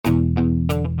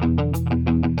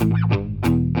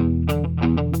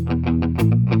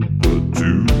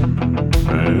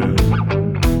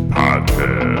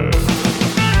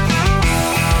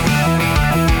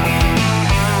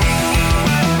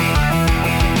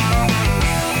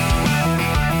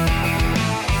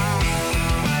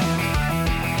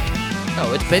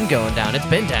Oh, it's been going down. It's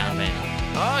been down, man.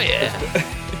 Oh, yeah.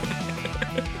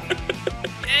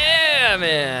 Yeah,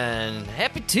 man.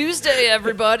 Happy Tuesday,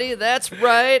 everybody. That's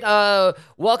right.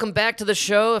 Welcome back to the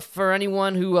show. For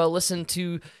anyone who listened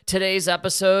to today's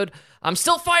episode, I'm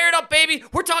still fired up, baby.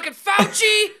 We're talking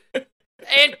Fauci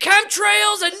and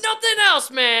chemtrails and nothing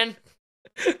else, man.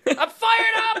 I'm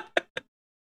fired up.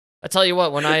 I tell you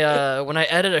what, when I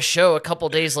edit a show a couple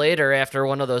days later after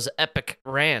one of those epic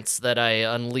rants that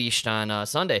I unleashed on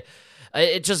Sunday,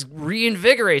 it just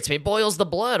reinvigorates me, boils the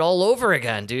blood all over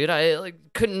again, dude. I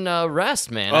couldn't rest,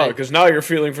 man. Oh, because now you're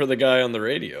feeling for the guy on the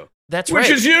radio. That's right.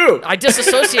 Which is you. I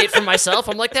disassociate from myself.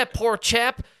 I'm like, that poor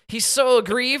chap. He's so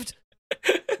aggrieved.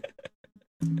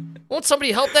 Won't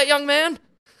somebody help that young man?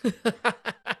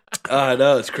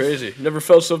 No, it's crazy. Never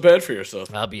felt so bad for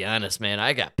yourself. I'll be honest, man.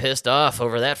 I got pissed off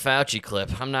over that Fauci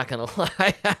clip. I'm not going to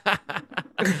lie.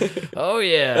 Oh,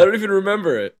 yeah. I don't even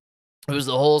remember it. It was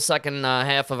the whole second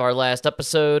half of our last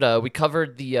episode. We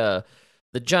covered the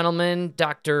gentleman,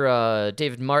 Dr.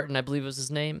 David Martin, I believe was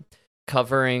his name,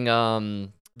 covering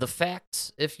the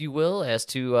facts, if you will, as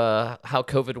to how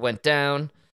COVID went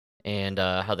down and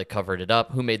how they covered it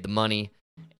up, who made the money,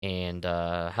 and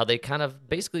how they kind of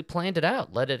basically planned it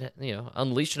out, let it,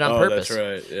 unleash it on purpose. That's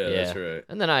right. Yeah, that's right.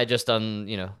 And then I just,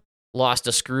 lost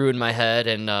a screw in my head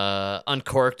and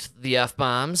uncorked the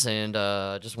F-bombs and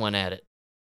just went at it.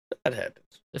 That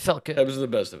happens. It felt good. Happens to the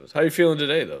best of us. How are you feeling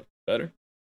today, though? Better?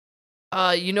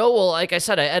 Well, like I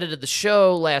said, I edited the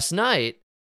show last night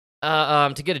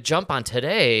to get a jump on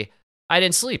today. I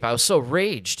didn't sleep. I was so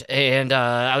raged. And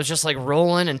I was just like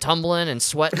rolling and tumbling and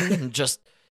sweating and just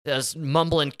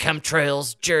mumbling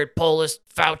chemtrails, Jared Polis,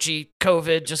 Fauci,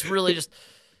 COVID,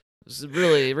 was a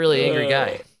really, really angry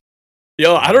guy.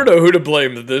 Yo, I don't know who to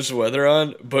blame this weather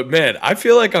on, but man, I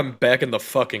feel like I'm back in the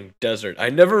fucking desert.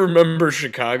 I never remember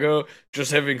Chicago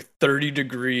just having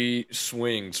 30-degree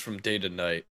swings from day to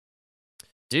night.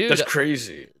 Dude, that's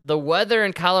crazy. The weather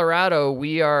in Colorado,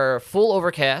 we are full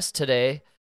overcast today.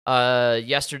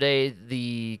 Yesterday,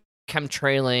 the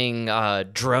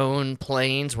chemtrailing drone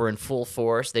planes were in full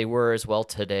force. They were as well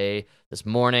today, this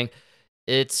morning.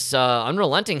 It's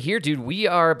unrelenting here, dude. We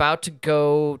are about to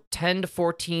go 10 to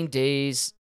 14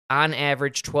 days, on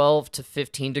average 12 to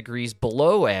 15 degrees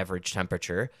below average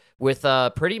temperature, with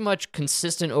pretty much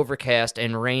consistent overcast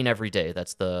and rain every day.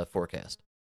 That's the forecast.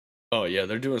 Oh, yeah,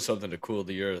 they're doing something to cool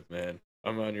the earth, man.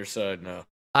 I'm on your side now.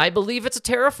 I believe it's a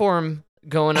terraform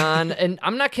going on, and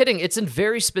I'm not kidding. It's in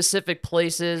very specific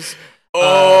places.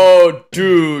 Oh,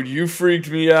 dude, you freaked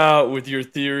me out with your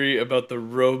theory about the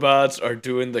robots are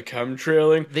doing the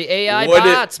chemtrailing. The AI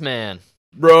bots, man.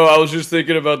 Bro, I was just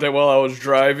thinking about that while I was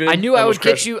driving. I knew I would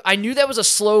get you. I knew that was a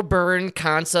slow burn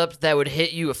concept that would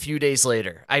hit you a few days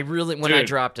later. I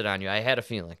dropped it on you, I had a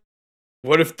feeling.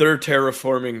 What if they're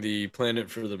terraforming the planet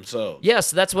for themselves?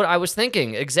 Yes, that's what I was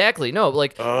thinking. Exactly. No,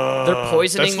 they're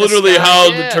poisoning. That's literally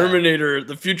how the Terminator,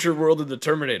 the future world of the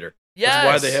Terminator. Yes.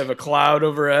 That's why they have a cloud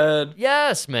overhead.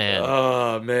 Yes, man.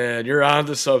 Oh, man, you're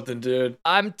onto something, dude.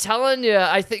 I'm telling you,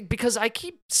 I think, because I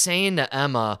keep saying to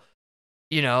Emma,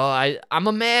 I'm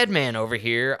a madman over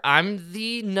here. I'm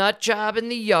the nut job in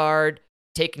the yard,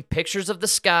 taking pictures of the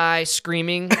sky,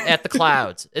 screaming at the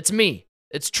clouds. It's me.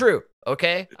 It's true.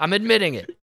 Okay, I'm admitting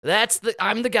it.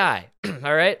 I'm the guy.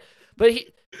 All right, but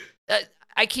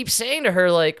I keep saying to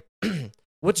her, like,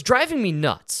 what's driving me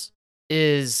nuts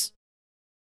is,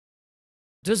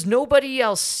 does nobody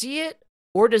else see it,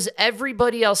 or does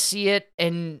everybody else see it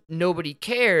and nobody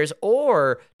cares,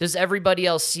 or does everybody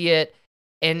else see it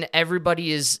and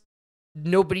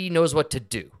nobody knows what to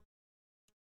do?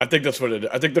 I think that's what it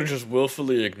is. I think they're just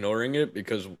willfully ignoring it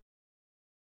because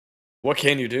what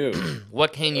can you do?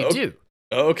 What can you do?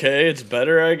 Okay, it's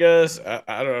better, I guess.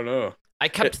 I don't know. I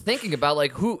kept thinking about,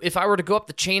 if I were to go up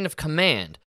the chain of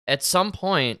command, at some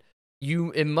point,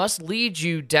 it must lead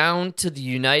you down to the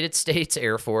United States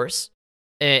Air Force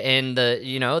and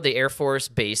the Air Force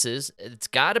bases. It's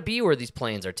got to be where these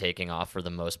planes are taking off for the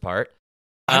most part.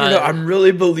 I don't know. I'm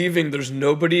really believing there's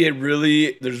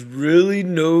really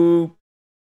no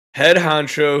head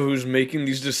honcho who's making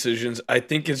these decisions. I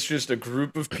think it's just a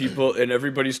group of people and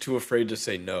everybody's too afraid to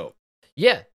say no.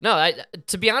 Yeah, no,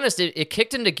 to be honest, it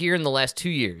kicked into gear in the last 2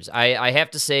 years. I have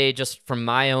to say, just from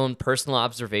my own personal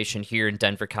observation here in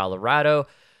Denver, Colorado,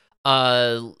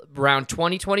 around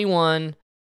 2021,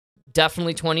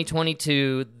 definitely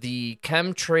 2022, the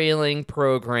chemtrailing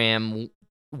program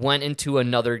went into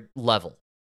another level,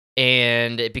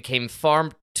 and it became far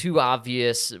too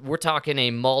obvious. We're talking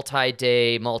a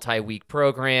multi-day, multi-week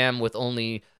program with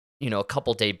only, a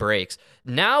couple day breaks.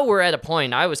 Now we're at a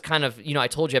point, I was kind of, I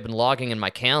told you I've been logging in my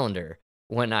calendar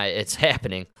when it's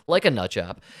happening, like a nut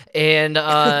job. And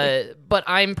but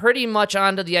I'm pretty much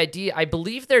onto the idea. I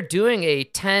believe they're doing a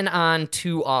 10 on,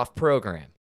 2 off program.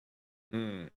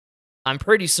 I'm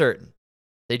pretty certain.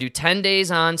 They do 10 days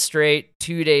on straight,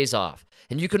 2 days off.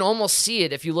 And you can almost see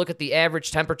it if you look at the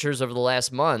average temperatures over the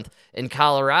last month in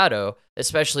Colorado,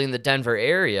 especially in the Denver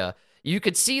area. You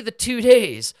could see the 2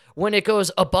 days when it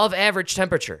goes above average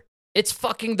temperature. It's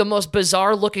fucking the most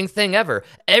bizarre looking thing ever.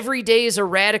 Every day is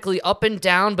erratically up and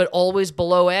down, but always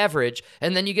below average.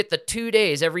 And then you get the 2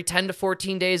 days every 10 to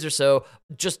 14 days or so,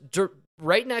 just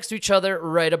right next to each other,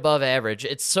 right above average.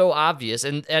 It's so obvious.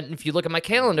 And if you look at my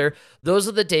calendar, those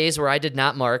are the days where I did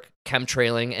not mark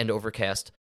chemtrailing and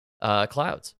overcast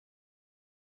clouds.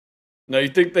 Now, you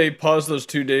think they pause those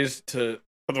 2 days to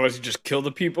otherwise you just kill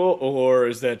the people, or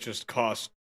is that just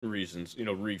cost reasons?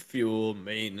 Refuel,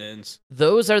 maintenance.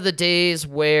 Those are the days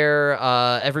where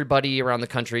everybody around the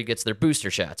country gets their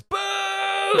booster shots.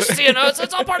 Boost!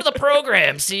 It's all part of the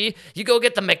program. See, you go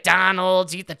get the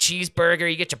McDonald's, eat the cheeseburger,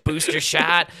 you get your booster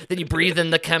shot, then you breathe in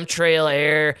the chemtrail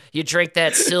air, you drink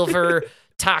that silver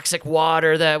toxic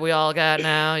water that we all got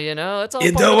now. It's all.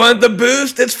 You don't want the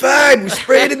boost? It's fine. We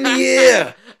spray it in the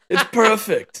air. It's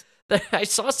perfect. I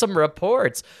saw some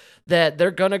reports that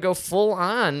they're going to go full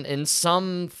on in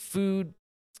some food,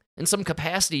 in some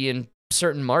capacity in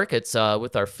certain markets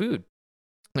with our food.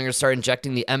 They're going to start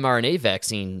injecting the mRNA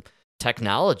vaccine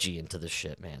technology into this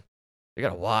shit, man. You got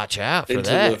to watch out for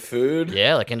that. Into the food?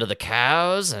 Yeah, like into the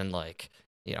cows and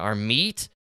our meat.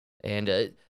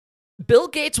 And Bill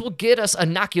Gates will get us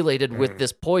inoculated with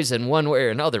this poison one way or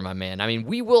another, my man. I mean,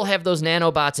 we will have those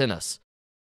nanobots in us.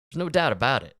 There's no doubt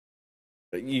about it.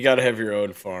 You got to have your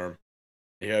own farm.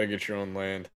 You got to get your own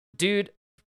land. Dude,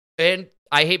 and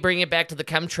I hate bringing it back to the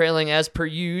chemtrailing as per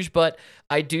usual, but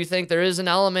I do think there is an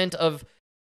element of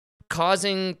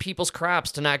causing people's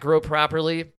crops to not grow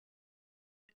properly.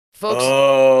 Folks.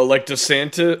 Oh, like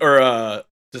DeSanto or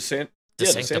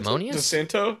DeSanctimonious?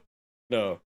 DeSanto?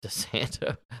 No.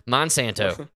 DeSanto.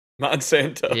 Monsanto.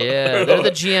 Monsanto. Yeah, they're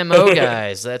the GMO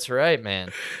guys. That's right,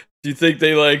 man. Do you think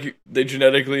they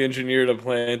genetically engineered a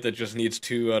plant that just needs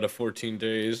 2 out of 14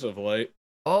 days of light?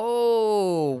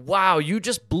 Oh, wow. You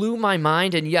just blew my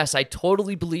mind. And yes, I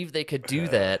totally believe they could do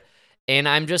that. And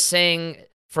I'm just saying,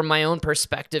 from my own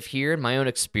perspective here and my own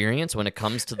experience when it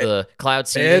comes to the cloud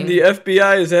seeding. And the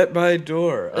FBI is at my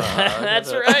door.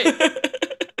 That's right.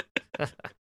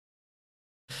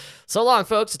 So long,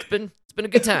 folks. It's been a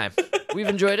good time. We've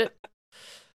enjoyed it.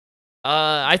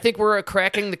 I think we're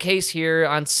cracking the case here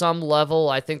on some level.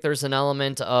 I think there's an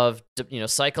element of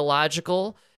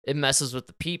psychological. It messes with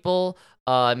the people.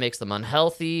 It makes them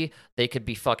unhealthy. They could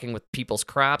be fucking with people's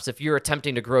crops. If you're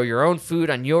attempting to grow your own food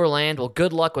on your land, well,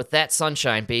 good luck with that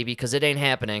sunshine, baby, because it ain't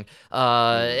happening.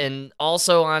 And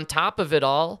also on top of it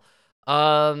all,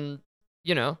 we're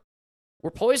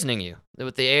poisoning you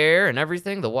with the air and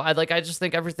everything. I just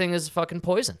think everything is fucking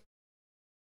poison.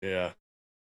 Yeah.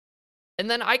 And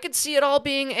then I could see it all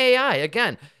being AI.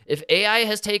 Again, if AI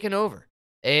has taken over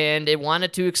and it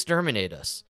wanted to exterminate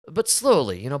us, but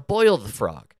slowly, boil the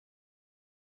frog.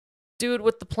 Do it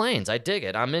with the planes. I dig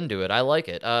it. I'm into it. I like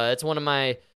it. It's one of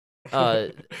my...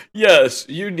 Yes,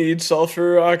 you need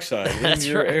sulfur oxide in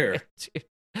your right.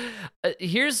 air.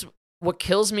 Here's what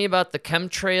kills me about the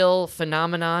chemtrail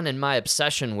phenomenon and my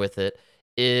obsession with it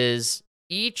is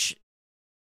each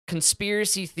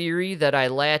conspiracy theory that I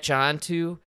latch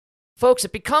onto, folks,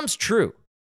 it becomes true.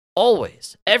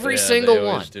 Always. Every single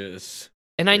one.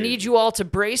 And I need you all to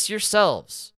brace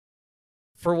yourselves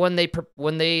for when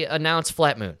they announce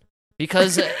Flat Moon.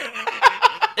 Because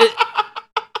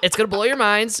it's going to blow your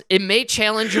minds. It may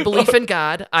challenge your belief in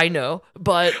God, I know,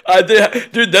 but...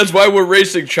 dude, that's why we're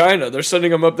racing China. They're sending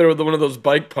them up there with one of those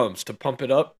bike pumps to pump it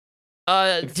up.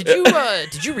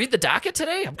 Did you read the docket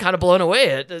today? I'm kind of blown away.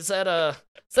 Is that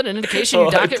an indication you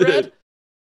docket read?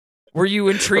 Were you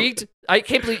intrigued? I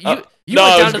can't believe you no,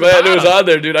 went down I was glad it was on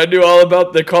there, dude. I knew all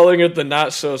about the calling it the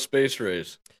not so space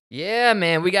race. Yeah,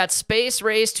 man, we got Space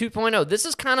Race 2.0. This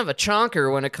is kind of a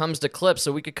chonker when it comes to clips,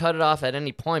 so we could cut it off at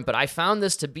any point, but I found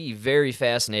this to be very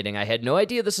fascinating. I had no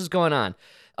idea this was going on.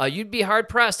 You'd be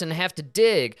hard-pressed and have to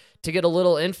dig to get a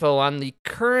little info on the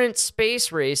current space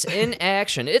race in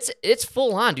action. It's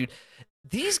full on, dude.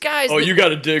 These guys... Oh, you got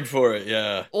to dig for it,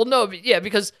 yeah. Well, no, yeah,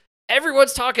 because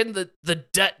everyone's talking the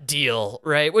debt deal,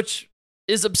 right, which...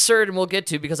 is absurd, and we'll get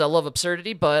to because I love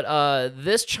absurdity, but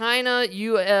this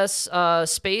China-U.S.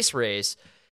 Space race,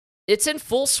 it's in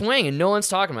full swing, and no one's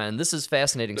talking about it, and this is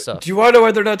fascinating stuff. Do you want to know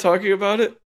why they're not talking about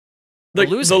it? We're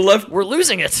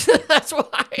losing it. That's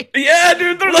why. Yeah,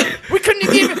 dude, they're like... we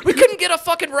couldn't get a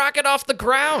fucking rocket off the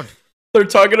ground. They're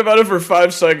talking about it for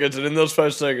 5 seconds, and in those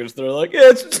 5 seconds, they're like, yeah,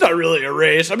 it's not really a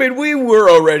race. I mean, we were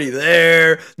already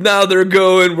there. Now they're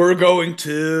going. We're going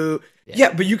too.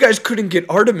 Yeah, but you guys couldn't get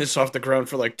Artemis off the ground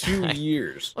for like 2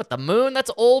 years. What, the moon?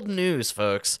 That's old news,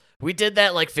 folks. We did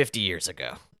that like 50 years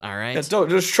ago. All right? Yeah, don't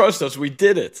just trust us. We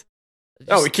did it.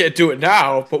 No, we can't do it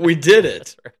now, but we did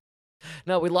it. Right.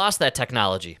 No, we lost that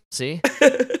technology. See?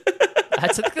 I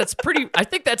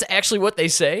think that's actually what they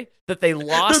say, that they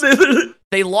lost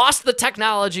the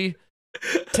technology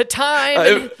to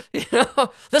time.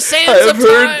 The sands of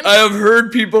time. I have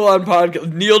heard people on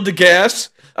podcast. Neil deGrasse.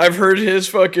 I've heard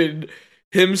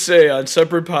him say on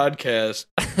separate podcasts.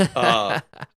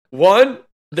 One,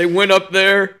 they went up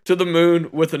there to the moon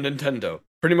with a Nintendo,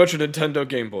 pretty much a Nintendo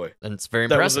Game Boy. And it's very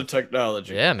impressive. That was the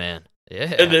technology. Yeah, man.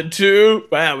 Yeah. And then 2,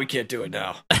 wow, we can't do it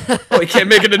now. We can't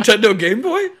make a Nintendo Game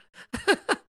Boy?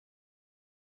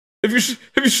 Have you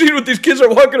seen what these kids are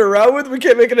walking around with? We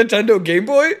can't make a Nintendo Game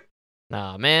Boy?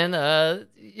 Nah, man.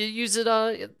 You use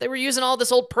it. They were using all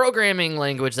this old programming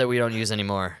language that we don't use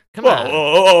anymore. Come on.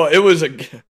 Oh, it wasn't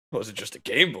just a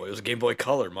Game Boy. It was a Game Boy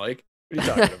Color, Mike. What are you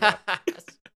talking about?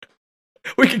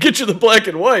 We could get you the black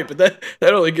and white, but that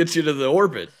only gets you to the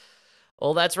orbit.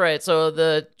 Well, that's right. So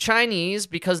the Chinese,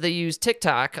 because they use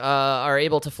TikTok, are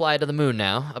able to fly to the moon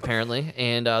now, apparently.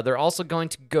 And they're also going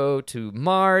to go to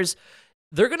Mars.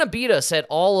 They're going to beat us at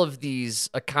all of these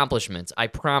accomplishments. I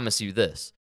promise you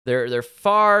this. They're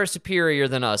far superior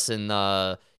than us in,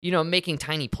 making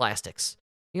tiny plastics.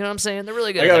 You know what I'm saying? They're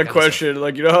really good. I got a question.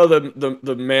 Like, you know how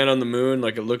the man on the moon,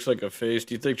 like, it looks like a face?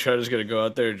 Do you think China's going to go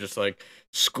out there and just, like,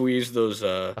 squeeze those...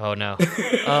 Oh, no.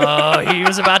 Oh, he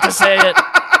was about to say it.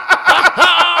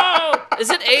 Oh, is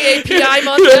it AAPI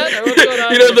month yet? Or what's going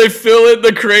on here? They fill in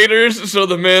the craters so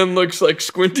the man looks, like,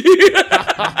 squinty.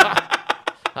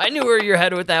 I knew where you're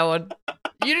headed with that one.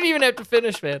 You didn't even have to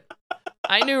finish, man.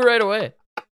 I knew right away.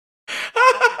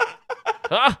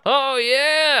 Oh,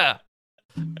 yeah.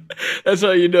 That's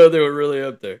how you know they were really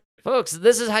up there. Folks,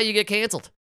 this is how you get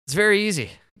canceled. It's very easy.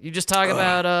 You just talk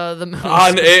about the moon.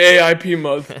 On AAIP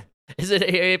month. Is it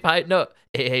AAPI? No,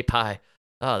 AAPI.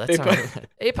 Oh, that's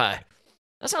API.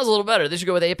 That sounds a little better. They should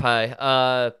go with API.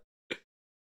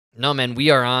 No, man, we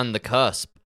are on the cusp.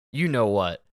 You know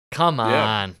what? Come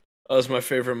on. That was my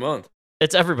favorite month.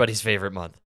 It's everybody's favorite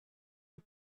month.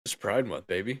 It's Pride Month,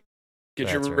 baby.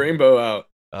 Get your rainbow out.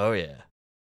 Oh yeah.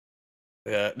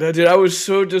 Yeah, no, dude, I was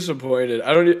so disappointed.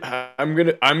 I'm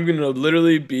gonna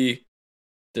literally be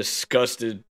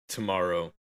disgusted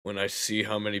tomorrow when I see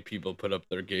how many people put up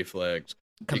their gay flags.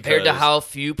 Compared to how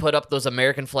few put up those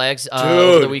American flags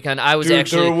over the weekend,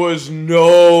 there was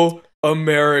no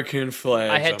American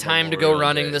flags. I had time to go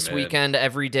running this weekend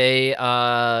every day,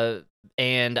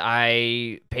 and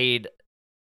I paid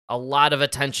a lot of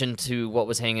attention to what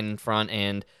was hanging in front.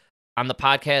 And on the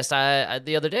podcast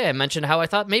the other day, I mentioned how I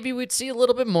thought maybe we'd see a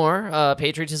little bit more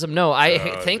patriotism. No, I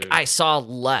think I saw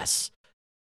less.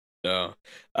 No,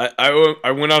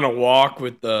 I went on a walk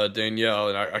with Danielle,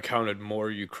 and I counted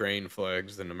more Ukraine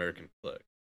flags than American flags.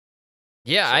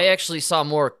 Yeah, so, I actually saw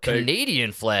more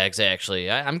Canadian flags. Actually,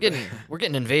 we're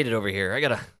getting invaded over here. I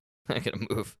gotta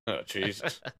move. Oh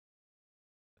Jesus.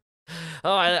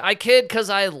 Oh, I kid because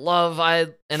I love our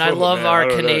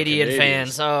Canadian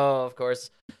fans. Oh, of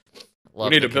course. We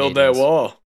need to build that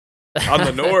wall on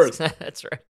the north. That's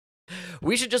right.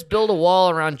 We should just build a wall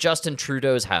around Justin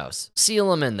Trudeau's house.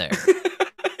 Seal him in there.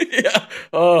 Yeah.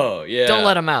 Oh, yeah. Don't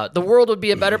let him out. The world would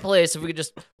be a better place if we could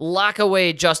just lock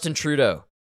away Justin Trudeau.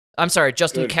 I'm sorry,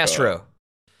 Justin Castro.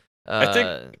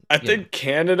 I think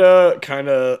Canada kind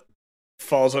of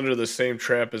falls under the same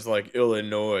trap as like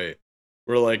Illinois,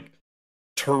 where like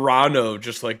Toronto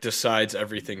just like decides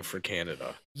everything for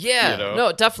Canada. Yeah,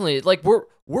 no, definitely. Like we're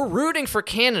rooting for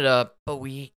Canada, but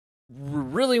we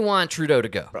really want Trudeau to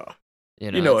go.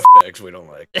 You know what fags we don't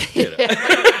like. You know.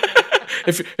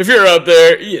 if you're up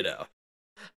there, you know.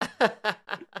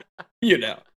 You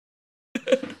know.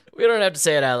 We don't have to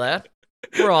say it out loud.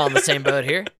 We're all in the same boat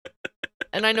here.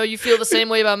 And I know you feel the same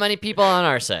way about many people on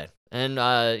our side. And,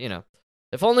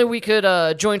 if only we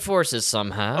could join forces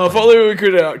somehow. Oh, if only we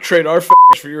could trade our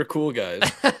fags for your cool guys.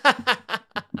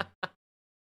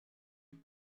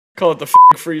 Call it the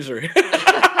freezer.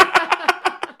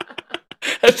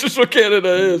 That's just what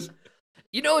Canada is.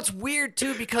 You know, it's weird,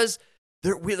 too, because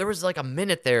there was like a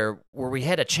minute there where we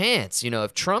had a chance. You know,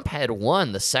 if Trump had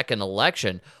won the second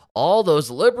election, all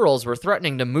those liberals were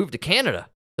threatening to move to Canada.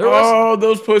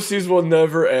 Those pussies will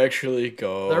never actually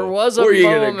go. There was a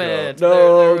moment.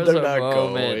 No, there they're not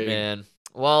going. Man.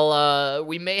 Well,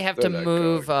 we may have to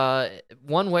move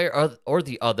one way or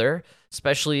the other,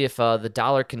 especially if the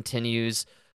dollar continues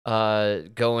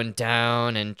going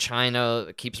down, and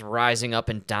China keeps rising up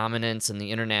in dominance in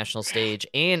the international stage.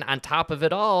 And on top of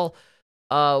it all,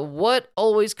 what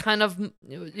always kind of,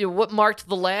 what marked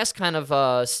the last kind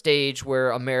of stage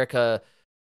where America,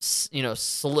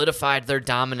 solidified their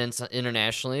dominance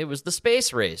internationally? It was the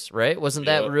space race, right? Wasn't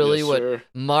that really what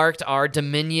marked our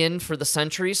dominion for the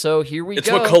century? So here we go.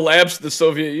 It's what collapsed the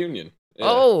Soviet Union. Yeah.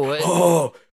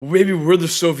 Oh, maybe we're the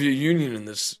Soviet Union in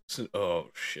this. Oh,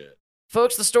 shit.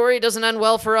 Folks, the story doesn't end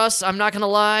well for us. I'm not going to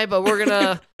lie, but we're going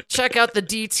to check out the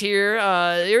deets here.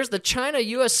 Here's the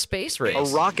China-U.S. space race.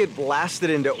 A rocket blasted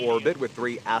into orbit with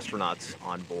 3 astronauts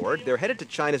on board. They're headed to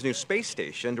China's new space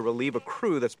station to relieve a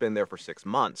crew that's been there for 6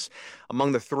 months.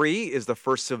 Among the 3 is the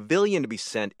first civilian to be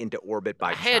sent into orbit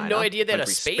by China. I had no idea they had a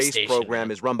space station. Program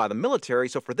is run by the military,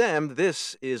 so for them,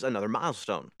 this is another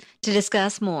milestone. To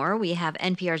discuss more, we have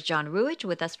NPR's John Ruich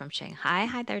with us from Shanghai.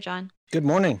 Hi there, John. Good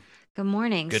morning. Good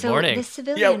morning. Good morning. The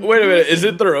civilian, yeah, wait a minute. Is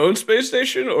it their own space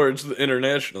station or it's the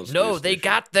international space No, they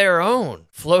got their own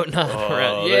floating on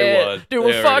around. Yeah, they won. Dude,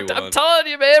 we're fucked. I'm telling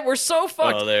you, man, we're so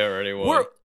fucked. Oh, they already won.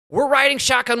 We're riding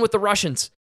shotgun with the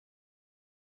Russians.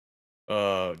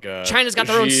 Oh, God. China's got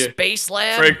their own space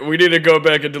lab. Frank, we need to go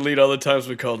back and delete all the times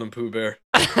we called him Pooh Bear.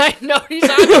 I know, he's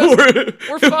on us.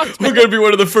 We're fucked. We're going to be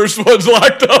one of the first ones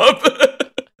locked up.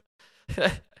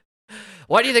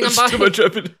 Why do you think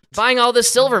I'm buying all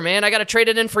this silver, man? I got to trade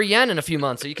it in for yen in a few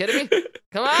months. Are you kidding me?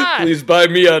 Come on. Please buy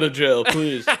me out of jail,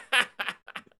 please.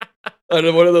 Out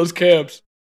of one of those camps.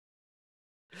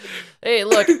 Hey,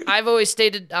 look, I've always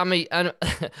stated I'm an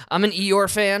Eeyore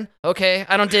fan, okay?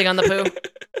 I don't dig on the Pooh.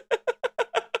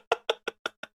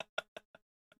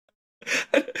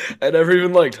 I never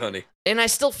even liked honey. And I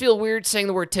still feel weird saying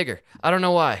the word Tigger. I don't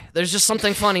know why. There's just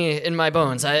something funny in my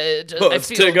bones.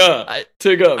 Tig up,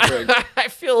 Frank. I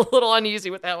feel a little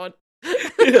uneasy with that one.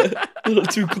 Yeah, a little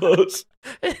too close.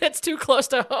 It's too close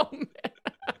to home.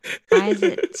 Why is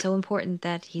it so important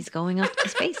that he's going up to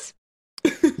space?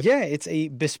 Yeah, it's a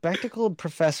bespectacled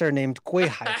professor named Gui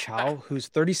Haichao, who's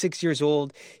 36 years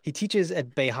old. He teaches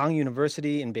at Beihang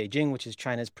University in Beijing, which is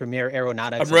China's premier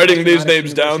aeronautics. I'm writing these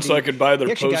names down so I could buy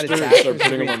their posters and start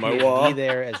putting them on my wall.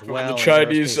 There as well. The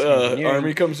Chinese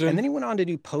army comes in. And then he went on to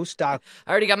do postdoc.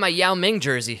 I already got my Yao Ming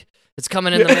jersey. It's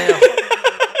coming in the mail.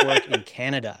 Work in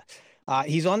Canada.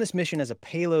 He's on this mission as a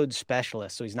payload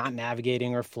specialist, so he's not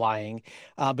navigating or flying,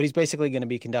 but he's basically going to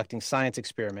be conducting science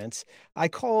experiments. I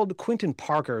called Quentin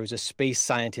Parker, who's a space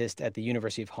scientist at the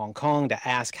University of Hong Kong, to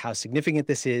ask how significant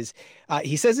this is.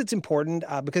 He says it's important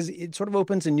because it sort of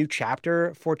opens a new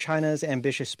chapter for China's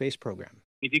ambitious space program.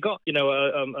 If you've got,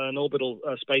 an orbital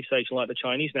space station like the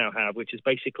Chinese now have, which is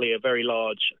basically a very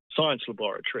large science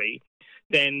laboratory,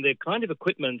 then the kind of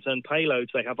equipment and payloads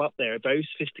they have up there are very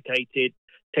sophisticated,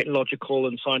 technological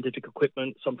and scientific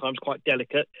equipment, sometimes quite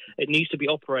delicate. It needs to be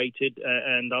operated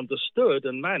and understood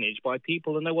and managed by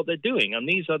people who know what they're doing. And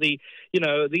these are the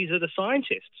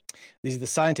scientists. These are the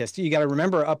scientists. You got to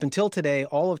remember, up until today,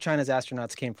 all of China's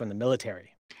astronauts came from the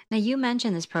military. Now, you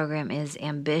mentioned this program is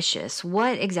ambitious.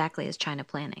 What exactly is China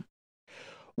planning?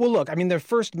 Well, look, I mean, their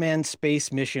first manned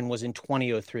space mission was in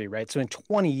 2003, right? So in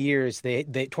 20 years,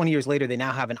 20 years later, they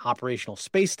now have an operational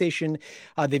space station.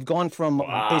 They've gone from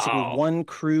basically one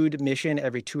crewed mission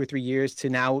every 2 or 3 years to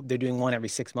now they're doing one every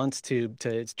 6 months to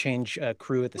change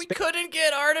crew at the space. We couldn't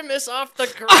get Artemis off the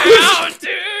ground,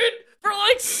 dude. For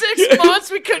like 6 months,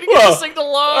 we couldn't get this thing to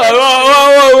launch.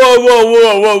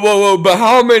 Whoa. But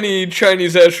how many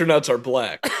Chinese astronauts are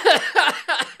black?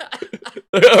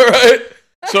 All right.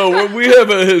 So when we have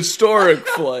a historic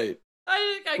flight,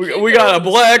 we got a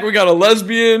black, we got a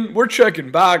lesbian. We're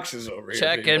checking boxes over here.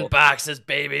 Checking boxes,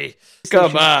 baby.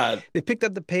 Come on. They picked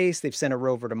up the pace. They've sent a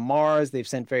rover to Mars. They've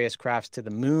sent various crafts to the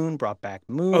moon, brought back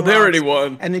moon rocks. They already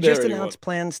won. And they just announced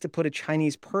plans to put a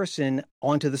Chinese person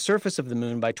onto the surface of the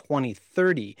moon by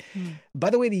 2030. By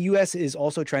the way, the U.S. is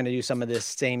also trying to do some of this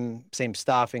same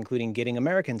stuff, including getting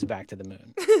Americans back to the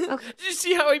moon. Did you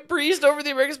see how he breezed over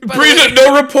the Americans?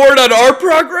 No report on our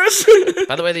progress?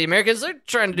 By the way, the Americans, they're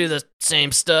trying to do the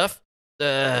same stuff.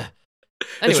 It's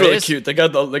really cute. They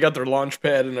got their launch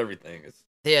pad and everything.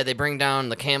 Yeah, they bring down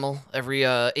the camel every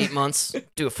 8 months,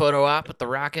 do a photo op with the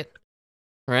rocket,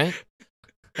 right?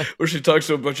 Where she talks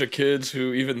to a bunch of kids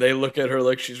who even they look at her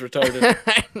like she's retarded.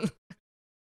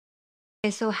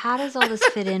 Okay, so how does all this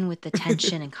fit in with the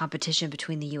tension and competition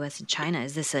between the U.S. and China?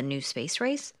 Is this a new space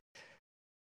race?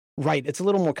 Right. It's a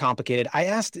little more complicated. I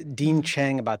asked Dean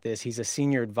Cheng about this. He's a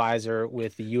senior advisor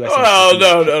with the U.S. Oh,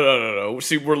 no.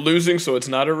 See, we're losing, so it's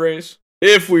not a race.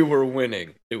 If we were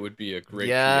winning, it would be a great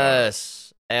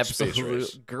Yes, absolutely.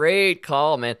 Great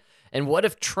call, man. And what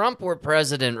if Trump were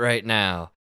president right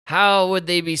now? How would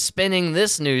they be spinning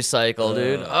this news cycle,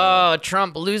 dude? Oh,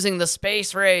 Trump losing the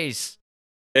space race.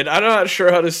 And I'm not sure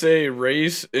how to say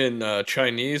race in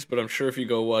Chinese, but I'm sure if you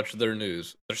go watch their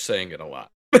news, they're saying it a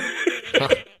lot.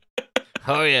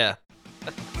 Oh, yeah.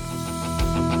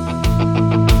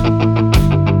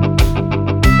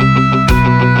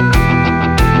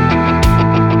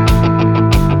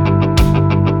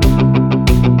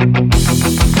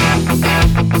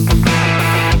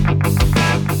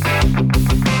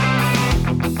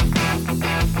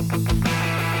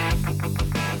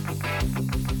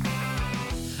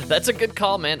 That's a good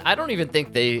call, man. I don't even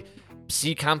think they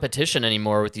see competition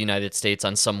anymore with the United States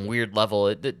on some weird level.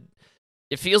 It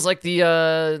feels like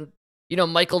the,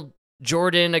 Michael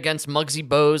Jordan against Muggsy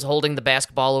Bogues holding the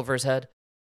basketball over his head.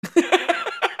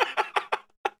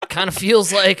 Kind of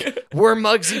feels like we're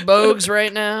Muggsy Bogues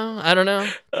right now. I don't know.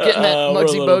 Getting that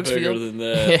Muggsy Bogues feel. Than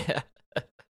that. Yeah.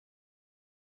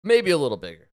 Maybe a little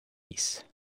bigger. Peace.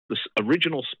 This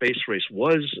original space race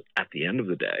was, at the end of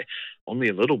the day, only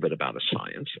a little bit about a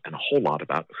science and a whole lot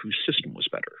about whose system was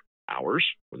better, ours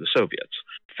or the Soviets.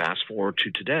 Fast forward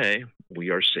to today, we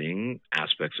are seeing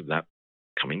aspects of that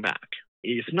coming back.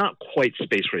 It's not quite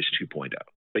Space Race 2.0,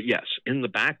 but yes, in the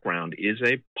background is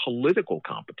a political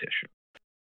competition.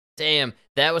 Damn,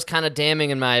 that was kind of damning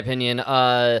in my opinion.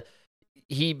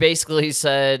 He basically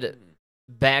said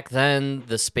back then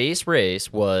the space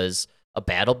race was a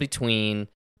battle between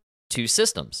two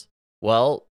systems.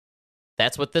 Well,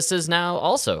 that's what this is now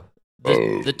also.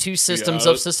 The two systems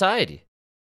of society.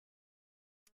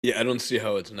 Yeah, I don't see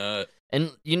how it's not.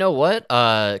 And you know what?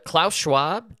 Klaus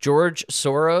Schwab, George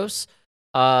Soros,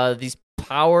 these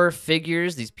power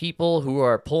figures, these people who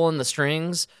are pulling the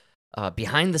strings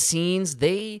behind the scenes,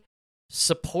 they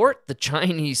support the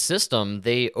Chinese system.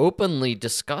 They openly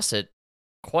discuss it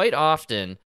quite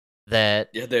often.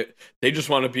 That they just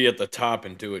want to be at the top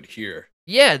and do it here.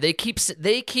 Yeah, they keep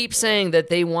saying that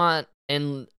they want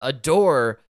and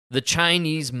adore the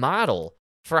Chinese model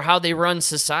for how they run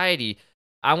society.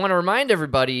 I want to remind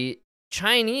everybody,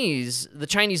 the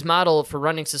Chinese model for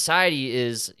running society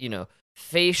is,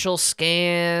 facial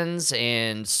scans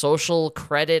and social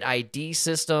credit ID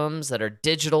systems that are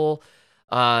digital.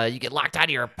 You get locked out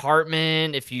of your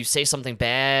apartment if you say something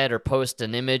bad or post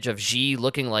an image of Xi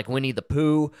looking like Winnie the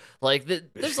Pooh. Like,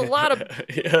 there's a lot of...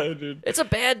 Yeah, dude.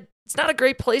 It's not a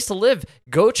great place to live.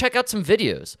 Go check out some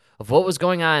videos of what was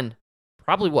going on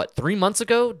probably, 3 months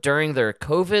ago during their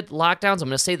COVID lockdowns? I'm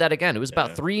going to say that again. It was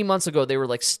about 3 months ago. They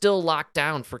were, still locked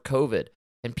down for COVID.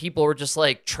 And people were just,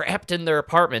 trapped in their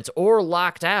apartments or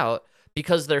locked out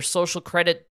because their social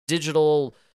credit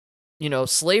digital...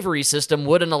 slavery system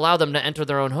wouldn't allow them to enter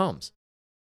their own homes.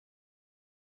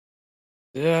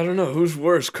 Yeah, I don't know. Who's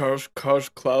worse, Klaus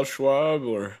Schwab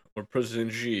or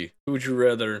President Xi? Who would you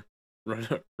rather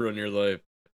run your life?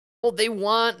 Well, they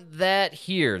want that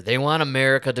here. They want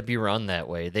America to be run that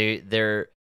way. They're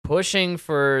pushing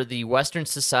for the Western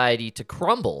society to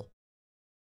crumble.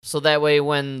 So that way,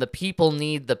 when the people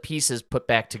need the pieces put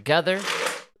back together,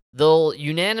 they'll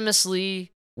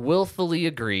unanimously, willfully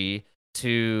agree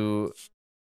to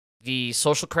the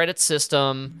social credit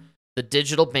system, the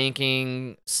digital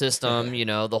banking system,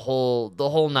 the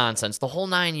whole nonsense, the whole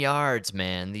 9 yards,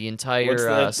 man, the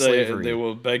entire slavery. They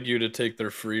will beg you to take their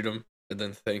freedom and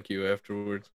then thank you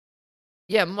afterwards.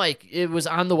 Yeah, Mike, it was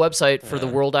on the website for the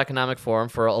World Economic Forum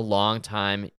for a long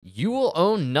time. You will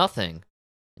own nothing,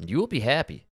 and you will be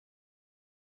happy.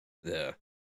 Yeah.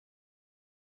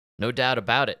 No doubt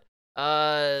about it.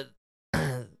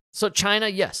 So China,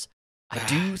 yes. I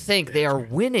do think they are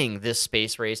winning this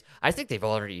space race. I think they've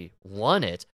already won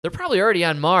it. They're probably already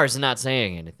on Mars and not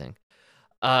saying anything.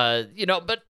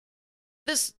 But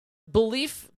this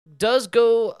belief does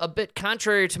go a bit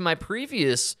contrary to my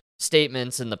previous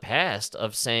statements in the past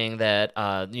of saying that,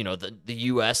 the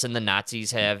U.S. and the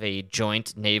Nazis have a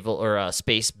joint naval or a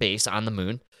space base on the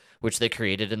moon, which they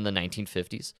created in the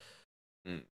 1950s.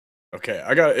 Okay,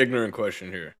 I got an ignorant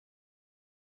question here.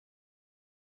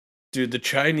 Do the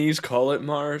Chinese call it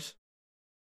Mars?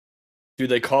 Do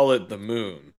they call it the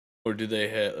moon? Or do they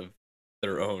have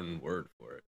their own word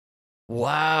for it?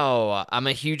 Wow, I'm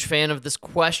a huge fan of this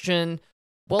question.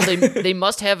 Well, they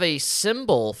must have a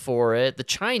symbol for it. The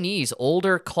Chinese,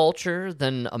 older culture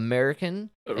than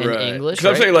American and English.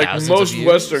 Because I'm saying,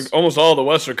 Thousands almost all the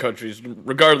Western countries,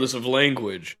 regardless of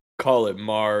language, call it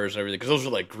Mars and everything. Because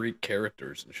those are Greek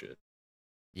characters and shit.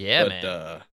 Yeah,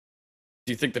 man.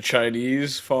 Do you think the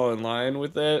Chinese fall in line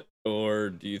with that?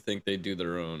 Or do you think they do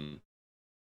their own?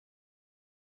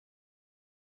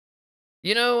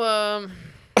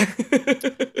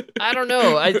 I don't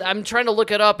know. I'm trying to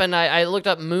look it up, and I looked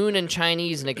up moon in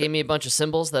Chinese, and it gave me a bunch of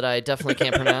symbols that I definitely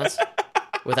can't pronounce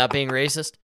without being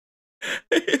racist.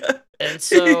 And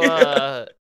so,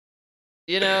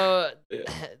 you know,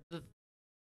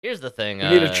 here's the thing. We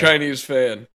need a Chinese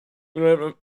fan. We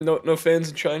don't have no fans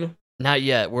in China? Not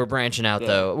yet. We're branching out, No.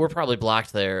 though. We're probably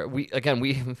blocked there. We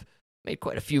made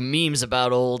quite a few memes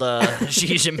about old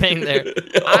Xi Jinping there.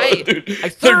 Dude, I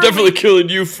they're definitely killing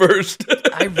you first.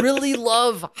 I really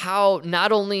love how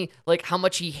not only like how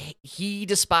much he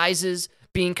despises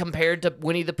being compared to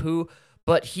Winnie the Pooh,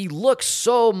 but he looks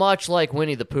so much like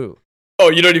Winnie the Pooh. Oh,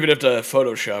 you don't even have to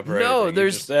Photoshop or No, anything.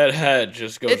 there's- that head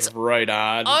just goes it's right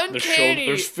on. The uncanny.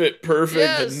 shoulders fit perfect.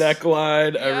 Yes. The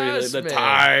neckline, everything. Yes, The man.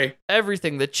 tie.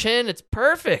 Everything, the chin, it's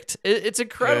perfect. It's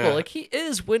incredible. Yeah. Like he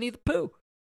is Winnie the Pooh.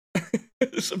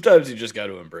 Sometimes you just got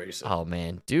to embrace it. Oh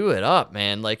man, do it up,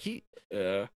 man. Like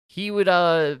Yeah. he would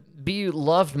be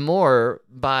loved more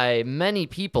by many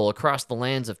people across the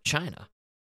lands of China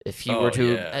if he were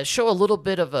to yeah. show a little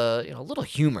bit of a little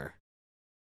humor.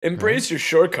 Embrace your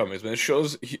shortcomings, man. It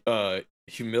shows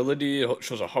humility. It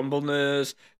shows a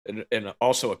humbleness and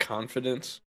also a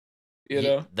confidence. You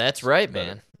know, That's right, It's better.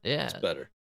 man. Yeah, it's better.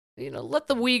 let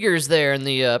the Uyghurs there in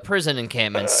the prison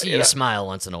encampment see yeah. you smile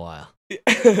once in a while.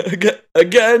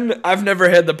 Again, I've never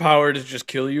had the power to just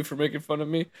kill you for making fun of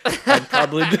me. I'd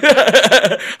probably,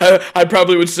 I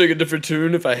probably would sing a different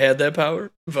tune if I had that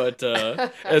power. But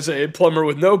as a plumber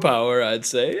with no power, I'd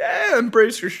say, yeah,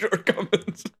 embrace your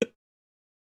shortcomings.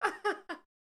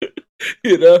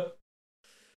 You know?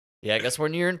 Yeah, I guess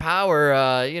when you're in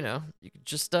power, you can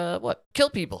just kill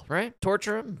people, right?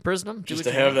 Torture them, imprison them. Just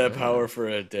to have that power for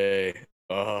a day.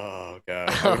 Oh god,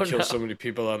 I would kill so many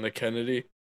people on the Kennedy.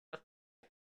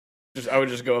 I would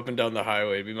just go up and down the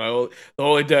highway. It'd be the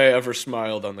only day I ever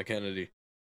smiled on the Kennedy.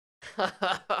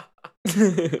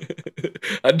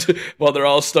 While they're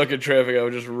all stuck in traffic, I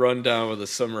would just run down with a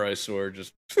samurai sword,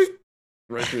 just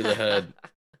right through the head,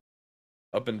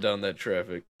 up and down that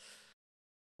traffic.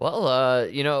 Well,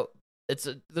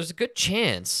 there's a good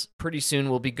chance pretty soon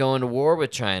we'll be going to war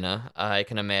with China. I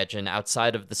can imagine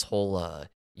outside of this whole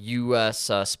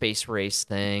U.S. Space race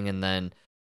thing, and then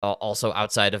also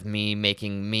outside of me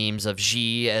making memes of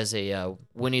Xi as a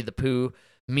Winnie the Pooh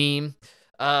meme.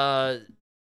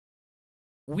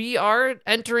 We are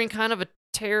entering kind of a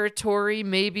territory,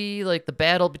 maybe like the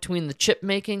battle between the chip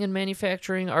making and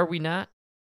manufacturing, are we not?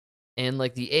 And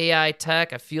like the AI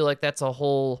tech, I feel like that's a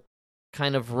whole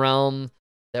kind of realm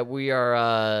that we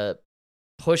are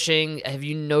pushing. Have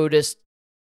you noticed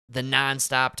the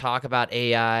nonstop talk about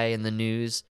AI in the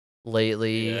news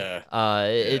lately? Yeah.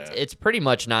 It's pretty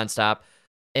much nonstop.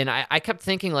 And I kept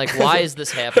thinking, like, why is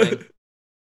this happening?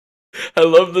 I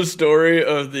love the story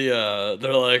of the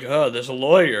they're like, oh, there's a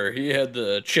lawyer. He had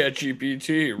the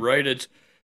ChatGPT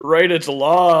write its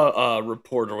law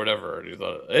report or whatever. And he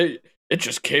thought, hey, it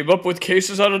just came up with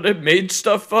cases on it. It made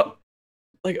stuff up.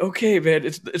 Like, okay, man,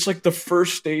 it's like the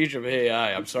first stage of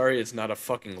AI. I'm sorry, it's not a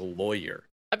fucking lawyer.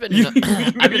 I've been looking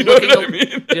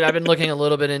I've been looking a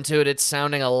little bit into it. It's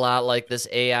sounding a lot like this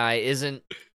AI isn't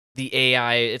the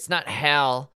AI. It's not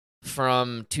Hal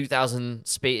from 2000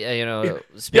 Space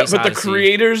Space Yeah, but the Odyssey.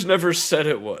 creators never said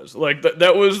it was. Like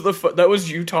that was that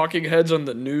was you talking heads on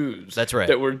the news. That's right.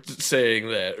 That were saying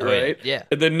that, Oh, yeah. right? Yeah.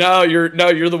 And then now you're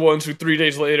the ones who 3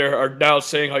 days later are now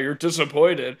saying how you're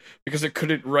disappointed because it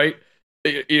couldn't write.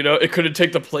 It couldn't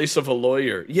take the place of a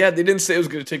lawyer. Yeah, they didn't say it was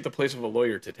going to take the place of a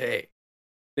lawyer today.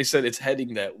 They said it's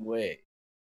heading that way.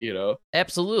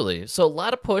 Absolutely. So a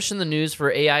lot of push in the news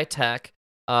for AI tech,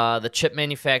 the chip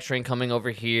manufacturing coming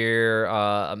over here,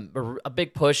 a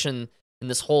big push in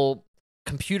this whole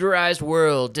computerized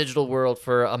world, digital world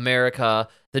for America,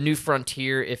 the new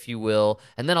frontier, if you will.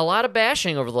 And then a lot of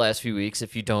bashing over the last few weeks,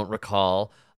 if you don't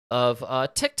recall, of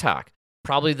TikTok.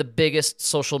 Probably the biggest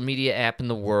social media app in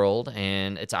the world,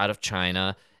 and it's out of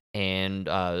China. And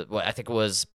I think it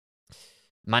was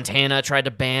Montana tried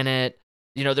to ban it.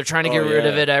 They're trying to get rid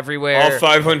of it everywhere. All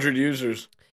 500 users.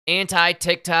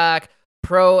 Anti-TikTok,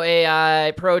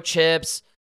 pro-AI, pro-chips.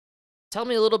 Tell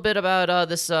me a little bit about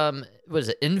this. What is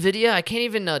it? NVIDIA? I can't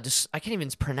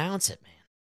even pronounce it, man.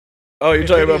 Oh, you're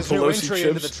talking about NVIDIA's new Pelosi entry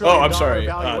into the chips? Oh, I'm trillion-dollar sorry.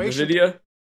 valuation. NVIDIA?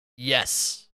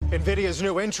 Yes. NVIDIA's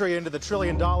new entry into the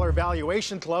trillion-dollar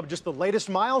valuation club, just the latest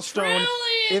milestone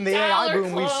in the AI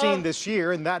boom we've seen this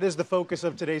year, and that is the focus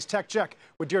of today's Tech Check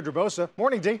with Deirdre Bosa.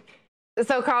 Morning, Dee.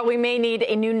 So, Carl, we may need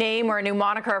a new name or a new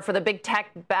moniker for the big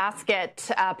tech basket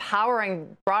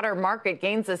powering broader market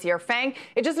gains this year. Fang,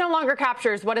 it just no longer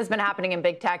captures what has been happening in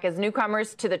big tech as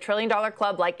newcomers to the trillion-dollar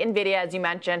club like NVIDIA, as you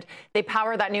mentioned. They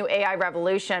power that new AI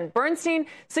revolution. Bernstein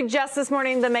suggests this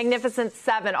morning the Magnificent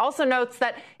Seven. Also notes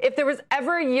that if there was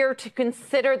ever a year to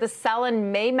consider the sell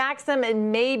in May maxim, it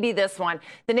may be this one.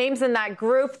 The names in that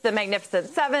group, the Magnificent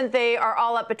Seven, they are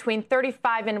all up between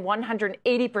 35 and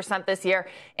 180% this year.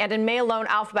 And in May alone,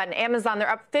 Alphabet and Amazon, they're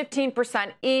up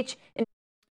 15% each.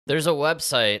 There's a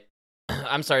website.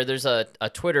 I'm sorry, there's a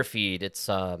Twitter feed. It's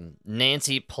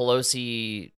Nancy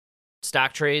Pelosi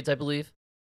stock trades, I believe.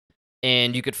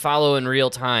 And you could follow in real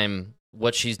time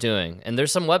what she's doing. And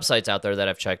there's some websites out there that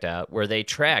I've checked out where they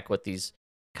track what these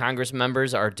Congress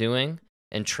members are doing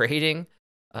and trading.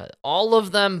 All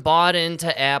of them bought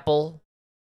into Apple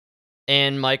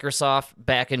and Microsoft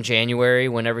back in January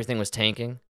when everything was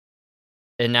tanking.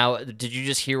 And now, did you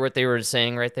just hear what they were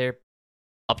saying right there?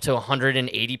 Up to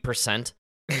 180%.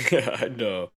 I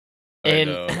know.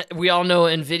 And we all know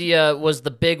NVIDIA was the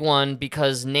big one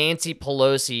because Nancy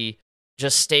Pelosi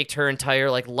just staked her entire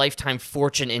lifetime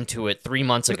fortune into it 3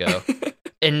 months ago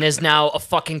and is now a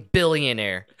fucking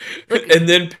billionaire. And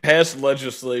then passed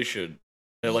legislation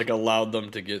that allowed them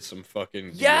to get some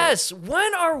fucking deal. Yes,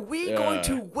 when are we going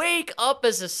to wake up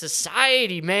as a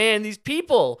society, man? These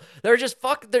people, they're just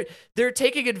they're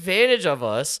taking advantage of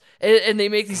us, and they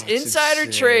make these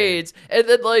insider trades, and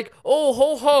then oh,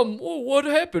 ho hum, oh, what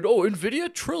happened? Oh, NVIDIA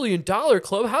 $1 trillion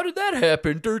club, how did that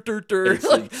happen?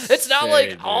 It's not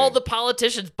like all the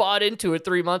politicians bought into it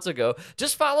 3 months ago.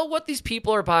 Just follow what these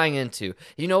people are buying into.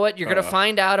 You know what? You're gonna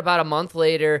find out about a month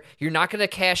later. You're not gonna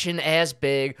cash in as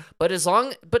big, but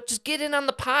but just get in on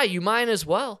the pie. You might as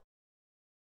well.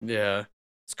 Yeah.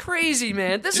 It's crazy,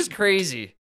 man. This is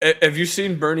crazy. Have you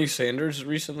seen Bernie Sanders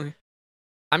recently?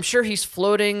 I'm sure he's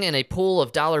floating in a pool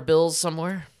of dollar bills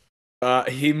somewhere.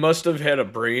 He must have had a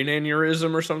brain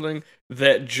aneurysm or something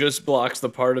that just blocks the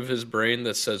part of his brain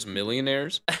that says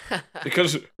millionaires.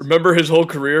 Because remember, his whole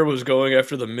career was going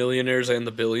after the millionaires and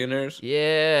the billionaires?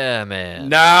 Yeah, man.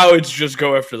 Now it's just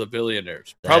go after the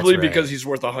billionaires. Probably That's right. because he's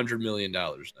worth $100 million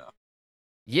now.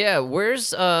 Yeah, where's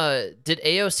did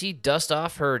AOC dust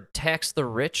off her tax the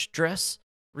rich dress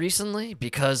recently?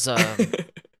 Because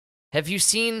have you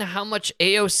seen how much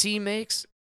AOC makes?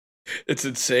 It's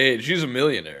insane. She's a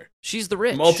millionaire. She's the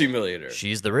rich. Multi-millionaire.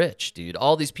 She's the rich, dude.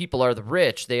 All these people are the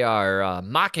rich. They are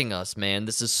mocking us, man.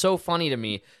 This is so funny to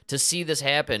me to see this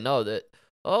happen.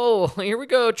 Oh, here we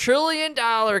go. $1 trillion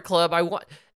club. I want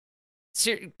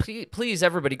please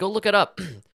everybody go look it up.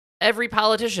 Every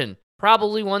politician,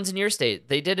 probably ones in your state.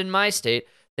 They did in my state.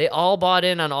 They all bought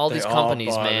in on all these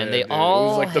companies, man. They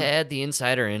all had the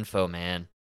insider info, man.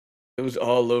 It was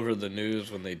all over the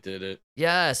news when they did it.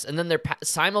 Yes, and then they're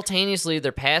simultaneously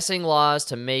passing laws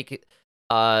to make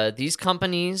these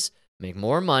companies make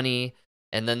more money,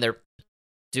 and then they're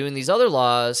doing these other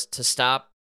laws to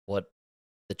stop what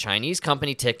the Chinese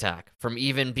company TikTok from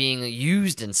even being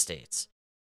used in states.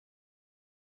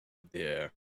 Yeah,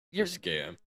 you're a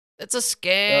scam. It's a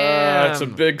scam. It's a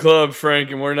big club, Frank,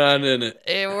 and we're not in it.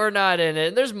 We're not in it.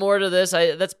 And there's more to this.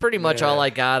 That's pretty much all I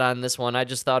got on this one. I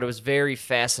just thought it was very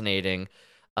fascinating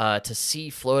to see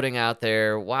floating out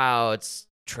there. Wow, it's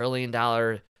 $1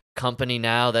 trillion company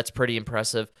now. That's pretty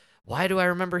impressive. Why do I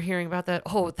remember hearing about that?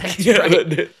 Oh, that's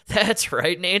right. That's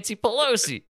right, Nancy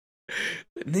Pelosi.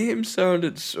 The name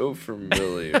sounded so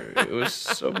familiar. It was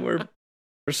somewhere.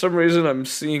 For some reason, I'm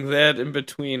seeing that in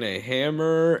between a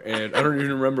hammer, and I don't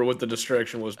even remember what the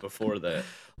distraction was before that.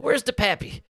 Where's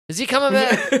DePappy? Is he coming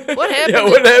back? What happened? Yeah,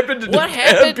 what happened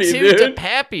to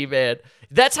DePappy, man?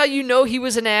 That's how you know he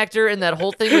was an actor and that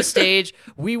whole thing was staged.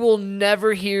 We will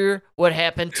never hear what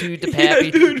happened to DePappy.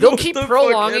 Yeah, dude, they'll keep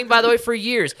prolonging, by the way, for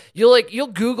years. You'll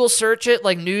Google search it,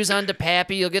 news on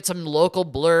DePappy. You'll get some local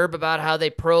blurb about how they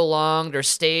prolonged or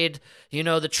stayed,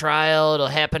 the trial. It'll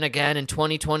happen again in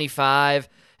 2025.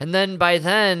 And then by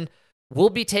then, we'll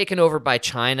be taken over by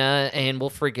China and we'll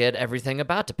forget everything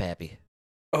about DePappy.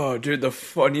 Oh, dude, the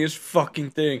funniest fucking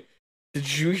thing.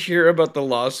 Did you hear about the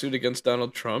lawsuit against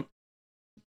Donald Trump?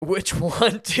 Which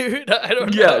one, dude? I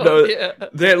don't know. Yeah,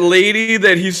 that lady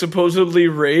that he supposedly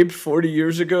raped 40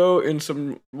 years ago in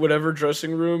some whatever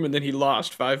dressing room, and then he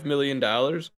lost $5 million?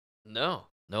 No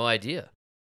idea.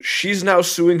 She's now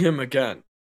suing him again.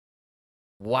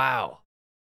 Wow.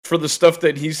 For the stuff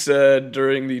that he said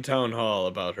during the town hall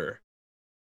about her.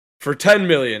 For $10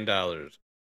 million.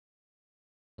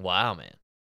 Wow, man.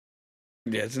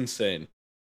 Yeah, it's insane.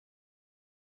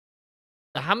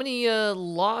 How many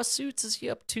lawsuits is he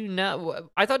up to now?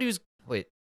 I thought he was... Wait.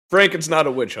 Frank, it's not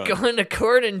a witch hunt. Going to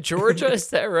court in Georgia, is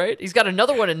that right? He's got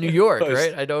another one in New York,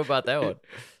 right? I know about that one.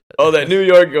 Oh, that New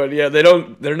York one. Yeah,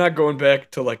 they're not going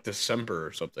back to like December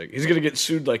or something. He's gonna get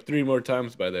sued like 3 more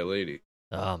times by that lady.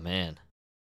 Oh man.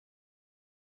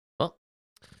 Well,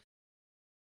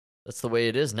 that's the way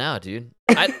it is now, dude.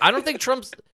 I don't think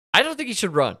I don't think he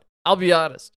should run. I'll be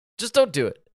honest. Just don't do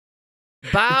it.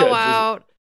 Bow out.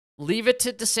 Leave it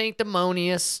to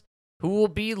DeSanctimonious,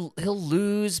 he'll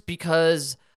lose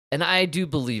because, and I do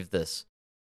believe this.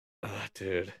 Oh,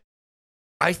 dude.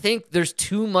 I think there's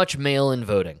too much mail-in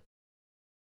voting.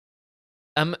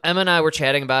 Emma and I were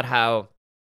chatting about how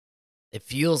it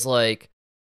feels like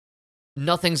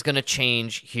nothing's going to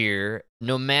change here,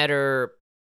 no matter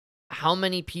how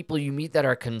many people you meet that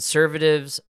are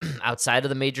conservatives outside of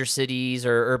the major cities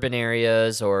or urban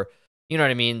areas, or, you know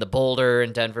what I mean, the Boulder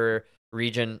and Denver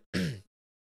region.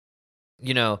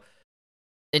 You know,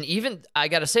 and even, I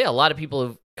got to say, a lot of people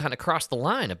have kind of crossed the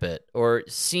line a bit or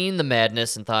seen the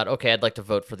madness and thought, okay, I'd like to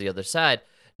vote for the other side.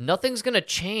 Nothing's going to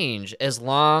change as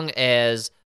long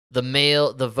as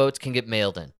the votes can get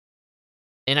mailed in.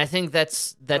 And I think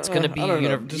that's going to be...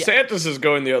 DeSantis is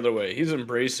going the other way. He's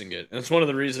embracing it. And it's one of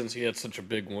the reasons he had such a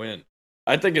big win.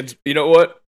 I think it's... You know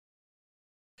what?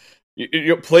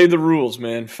 You play the rules,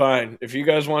 man. Fine. If you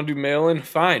guys want to do mail-in,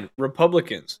 fine.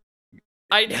 Republicans.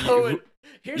 I know.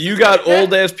 You got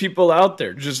old-ass people out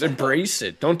there. Just embrace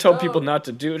it. Don't tell people not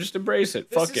to do it. Just embrace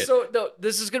it. Fuck it.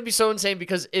 This is going to be so insane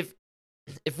because if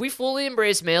we fully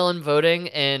embrace mail-in voting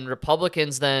and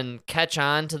Republicans then catch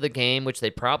on to the game, which they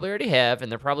probably already have,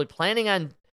 and they're probably planning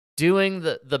on doing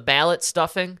the ballot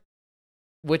stuffing,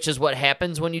 which is what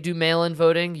happens when you do mail-in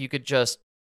voting. You could just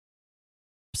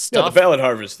stuff. The ballot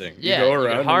harvesting. Yeah, you go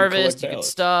around you can harvest, and you can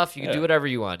stuff, you can do whatever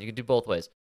you want. You can do both ways.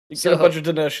 You get a bunch of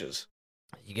Dinesh's.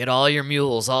 You get all your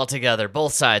mules all together,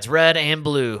 both sides, red and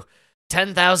blue,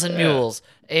 10,000 mules,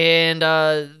 and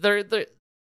they're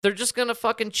just gonna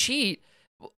fucking cheat.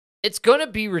 It's gonna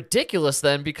be ridiculous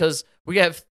then because we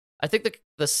have, I think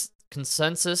the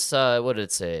consensus. What did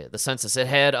it say? The census. It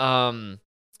had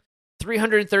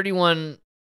 331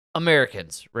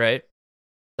 Americans, right?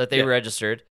 That they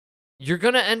registered. You're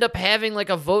gonna end up having like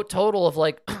a vote total of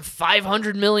like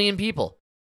 500 million people.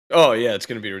 Oh, yeah, it's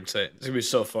going to be insane. It's going to be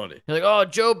so funny. You're like, oh,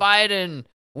 Joe Biden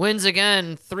wins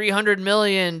again, 300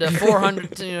 million to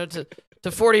 400,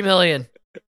 to 40 million.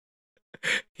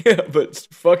 Yeah, but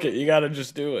fuck it. You got to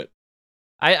just do it.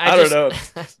 I don't know.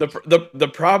 The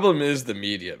problem is the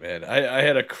media, man. I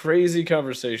had a crazy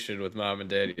conversation with mom and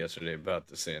dad yesterday about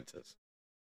DeSantis.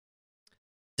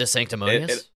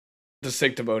 DeSanctimonious?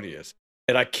 DeSanctimonious.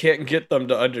 And I can't get them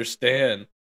to understand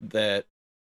that,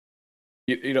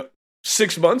 you know,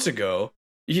 6 months ago,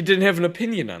 you didn't have an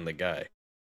opinion on the guy.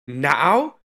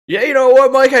 Now, yeah, you know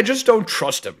what, Mike? I just don't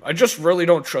trust him. I just really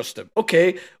don't trust him.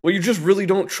 Okay, well, you just really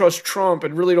don't trust Trump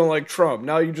and really don't like Trump.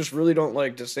 Now you just really don't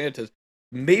like DeSantis.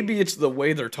 Maybe it's the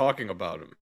way they're talking about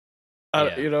him.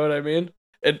 You know what I mean?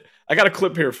 And I got a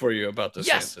clip here for you about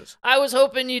DeSantis. Yes, I was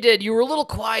hoping you did. You were a little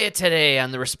quiet today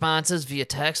on the responses via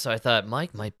text, so I thought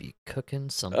Mike might be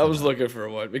cooking something. I was looking for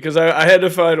one because I had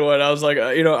to find one. I was like,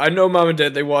 I know mom and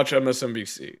dad, they watch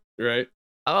MSNBC, right?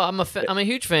 Oh, I'm a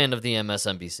huge fan of the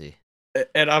MSNBC.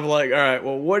 And I'm like, all right,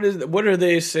 well, what are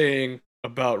they saying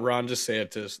about Ron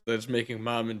DeSantis that's making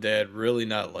mom and dad really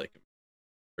not like him?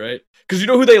 Right? Because you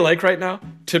know who they like right now?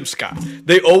 Tim Scott.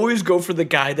 They always go for the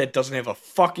guy that doesn't have a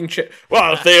fucking chance.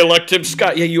 Well, if they elect Tim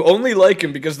Scott, yeah, you only like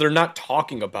him because they're not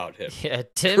talking about him. Yeah,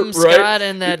 Tim Scott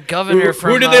and that governor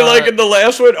from... Who did they like in the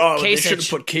last one? Oh, Kasich. They should have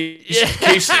put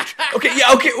Kasich.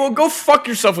 Okay, well, go fuck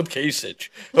yourself with Kasich,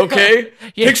 okay?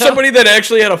 Pick somebody that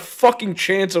actually had a fucking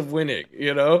chance of winning,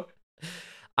 you know?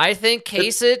 I think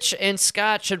Kasich and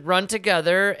Scott should run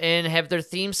together and have their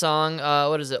theme song,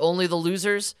 what is it, Only the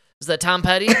Losers? Is that Tom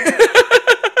Petty? They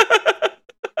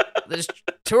just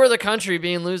tour the country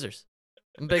being losers.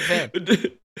 I'm a big fan.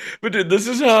 But dude, this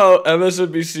is how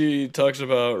MSNBC talks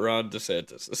about Ron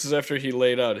DeSantis. This is after he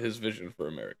laid out his vision for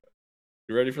America.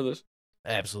 You ready for this?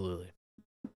 Absolutely.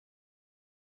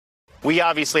 We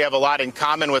obviously have a lot in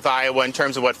common with Iowa in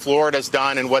terms of what Florida's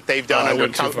done and what they've done under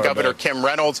Governor Kim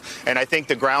Reynolds. And I think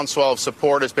the groundswell of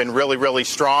support has been really, really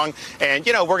strong. And,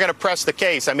 we're going to press the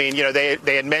case. I mean, they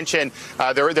had mentioned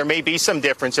there may be some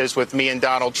differences with me and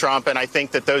Donald Trump. And I think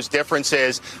that those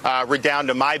differences redound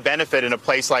to my benefit in a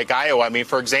place like Iowa. I mean,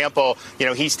 for example,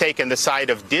 he's taken the side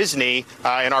of Disney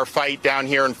in our fight down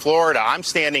here in Florida. I'm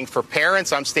standing for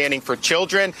parents. I'm standing for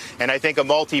children. And I think a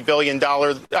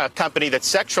multi-billion-dollar company that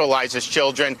sexualizes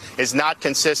children is not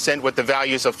consistent with the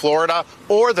values of Florida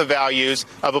or the values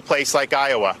of a place like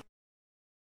Iowa.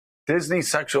 Disney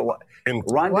sexual.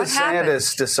 Ron What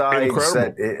DeSantis decides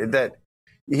Incredible.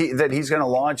 that he's going to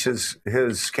launch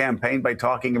his campaign by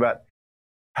talking about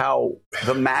how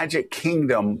the Magic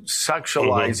Kingdom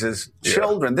sexualizes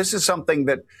children. This is something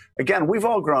that, again, we've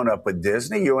all grown up with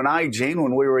Disney. You and I, Gene,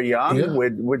 when we were young,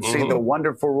 would see the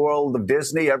wonderful world of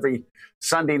Disney every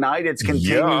Sunday night. It's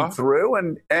continued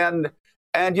through,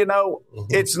 and you know,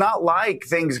 it's not like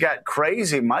things got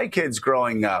crazy. My kids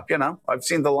growing up, you know, I've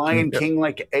seen The Lion King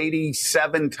like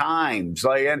 87 times,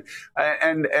 like and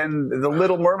The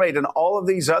Little Mermaid and all of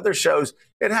these other shows.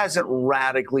 It hasn't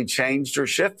radically changed or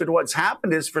shifted. What's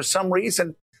happened is, for some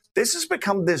reason, this has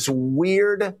become this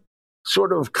weird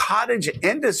sort of cottage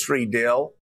industry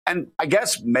deal. And I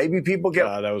guess maybe people get.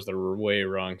 That was the way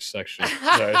wrong section.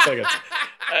 Sorry,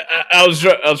 I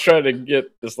was trying to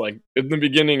get this, like, in the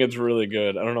beginning. It's really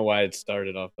good. I don't know why it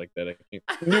started off like that. I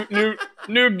can't.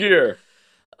 New gear.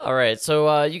 All right,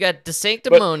 so you got De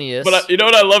Sanctimonious. But you know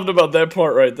what I loved about that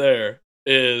part right there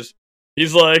is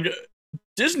he's like,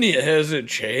 Disney hasn't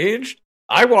changed.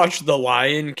 I watched The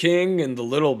Lion King and The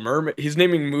Little Mermaid. He's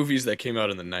naming movies that came out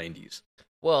in the 90s.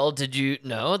 Well, did you?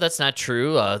 No, that's not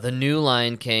true. The new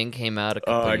Lion King came out a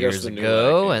couple years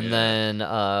ago, and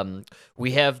then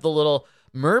we have The Little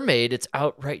Mermaid. It's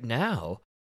out right now.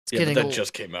 It's getting but that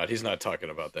just came out. He's not talking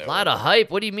about that. A lot of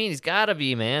hype. What do you mean? He's got to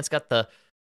be, man. It's got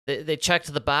they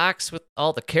checked the box with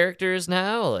all the characters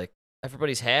now. Like,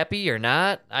 everybody's happy or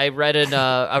not? I read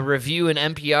a review in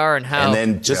NPR and how. And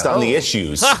then just on the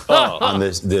issues, on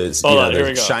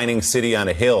the shining city on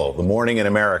a hill, the morning in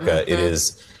America, it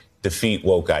is defeat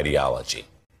woke ideology.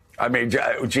 I mean,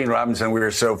 Gene Robinson, we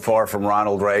were so far from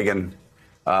Ronald Reagan.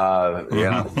 You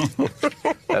know,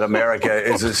 that America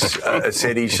is a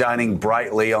city shining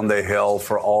brightly on the hill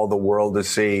for all the world to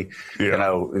see. You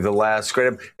know, the last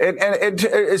great. And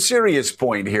a serious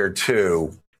point here,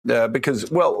 too. Because,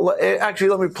 well, actually,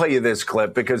 let me play you this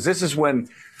clip, because this is when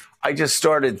I just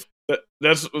started.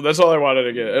 That's all I wanted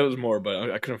to get. It was more,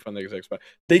 but I couldn't find the exact spot.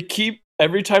 They keep,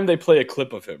 every time they play a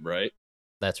clip of him, right?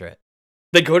 That's right.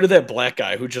 They go to that black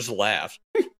guy who just laughed.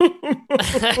 Yeah,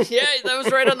 that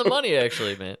was right on the money,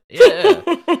 actually, man. Yeah.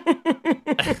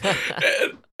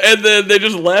 and then they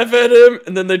just laugh at him,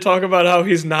 and then they talk about how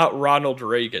he's not Ronald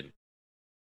Reagan.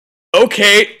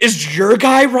 Okay, is your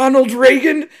guy Ronald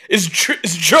Reagan? Is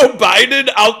Joe Biden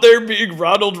out there being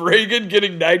Ronald Reagan,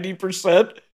 getting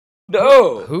 90%?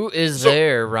 No. Who is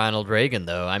there, Ronald Reagan,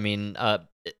 though? I mean,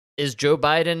 is Joe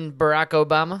Biden Barack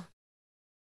Obama?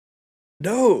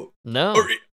 No.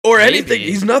 Or anything.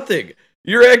 He's nothing.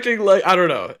 You're acting like, I don't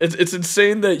know. It's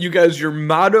insane that you guys, your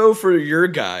motto for your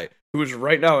guy, who is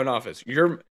right now in office,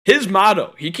 his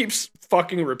motto, he keeps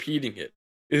fucking repeating it,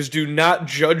 is do not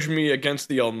judge me against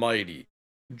the Almighty.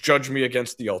 Judge me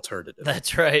against the alternative.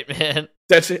 That's right, man.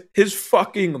 That's his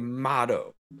fucking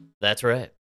motto. That's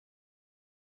right.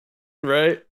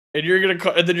 Right? And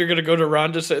then you're gonna go to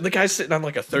Ron DeSantis. The guy's sitting on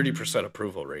like a 30%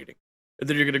 approval rating. And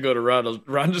then you're gonna go to Ron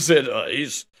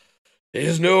DeSantis.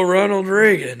 He's no Ronald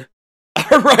Reagan.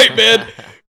 All right, man.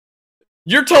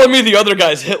 You're telling me the other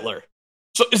guy's Hitler.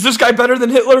 So is this guy better than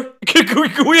Hitler?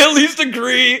 Can we at least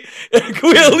agree?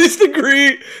 Can we at least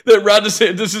agree that Ron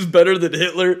DeSantis is better than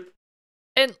Hitler?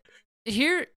 And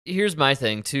here's my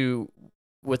thing too,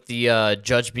 with the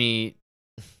judge me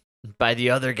by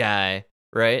the other guy,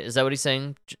 right? Is that what he's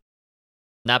saying?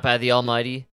 Not by the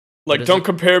Almighty? Like, don't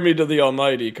compare me to the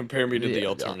Almighty. Compare me to the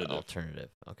alternative. Alternative.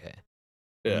 Okay.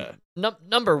 Yeah.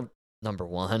 Number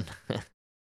one.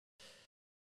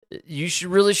 You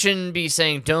really shouldn't be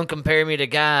saying, don't compare me to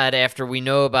God, after we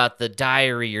know about the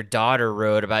diary your daughter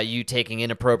wrote about you taking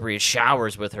inappropriate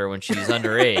showers with her when she's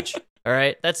underage. All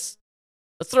right? Let's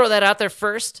throw that out there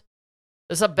first.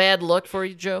 That's a bad look for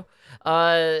you, Joe.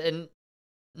 And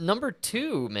number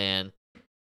two, man,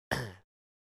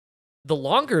 the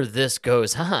longer this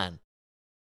goes on,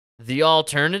 the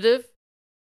alternative,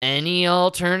 any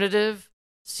alternative,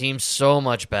 seems so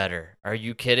much better. Are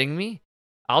you kidding me?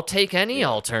 I'll take any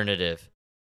alternative.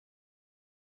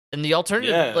 And the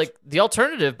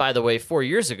alternative, by the way, 4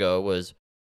 years ago was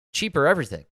cheaper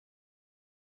everything.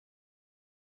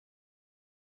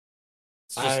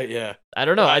 I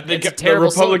don't know. I think the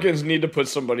Republicans need to put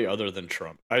somebody other than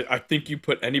Trump. I think you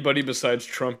put anybody besides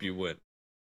Trump, you win.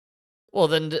 Well,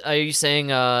 then, are you saying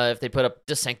if they put up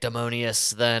De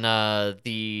Sanctimonious, then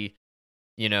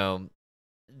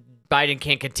Biden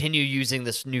can't continue using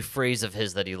this new phrase of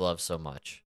his that he loves so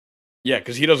much? Yeah,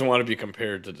 because he doesn't want to be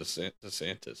compared to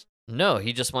DeSantis. No,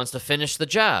 he just wants to finish the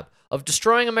job of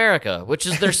destroying America, which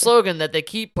is their slogan that they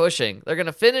keep pushing. They're going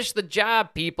to finish the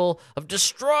job, people, of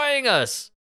destroying us.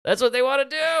 That's what they want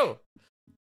to do.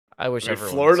 I wish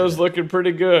everyone. Florida's looking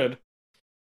pretty good.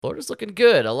 Florida's looking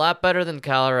good. A lot better than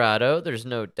Colorado. There's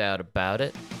no doubt about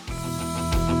it.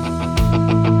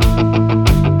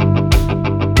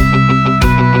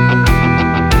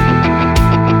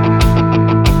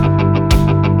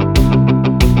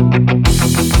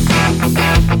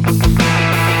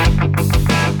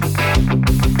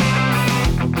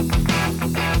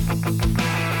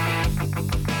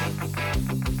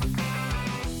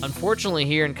 Unfortunately,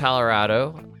 here in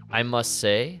Colorado, I must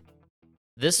say,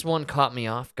 this one caught me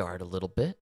off guard a little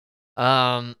bit.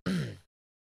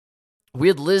 We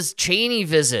had Liz Cheney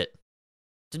visit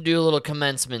to do a little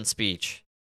commencement speech.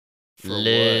 For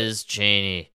Liz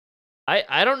Cheney.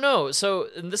 I don't know. So,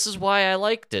 and this is why I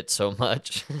liked it so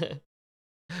much.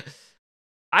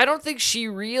 I don't think she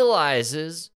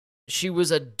realizes she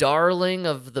was a darling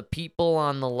of the people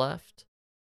on the left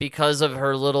because of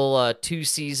her little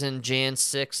 2-season Jan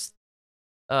 6th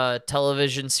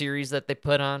television series that they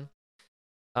put on,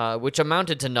 which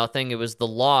amounted to nothing. It was the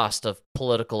Lost of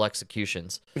political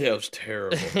executions. Yeah, it was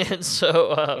terrible. And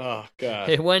so oh, God.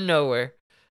 It went nowhere.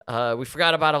 We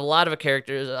forgot about a lot of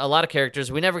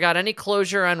characters. We never got any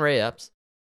closure on Ray Epps.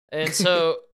 And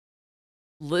so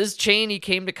Liz Cheney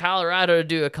came to Colorado to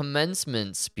do a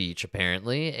commencement speech,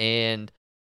 apparently, and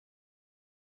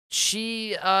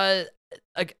she,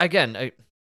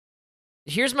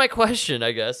 here's my question,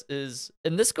 I guess,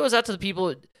 and this goes out to the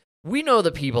people, we know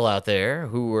the people out there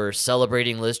who were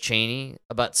celebrating Liz Cheney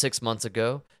about 6 months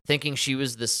ago, thinking she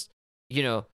was this,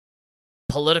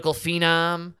 political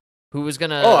phenom who was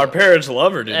gonna... Oh, our parents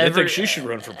love her, dude. They think she should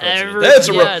run for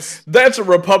president. That's a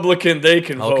Republican they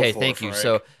can vote for. Okay, thank you.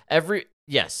 So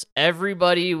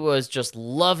everybody was just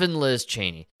loving Liz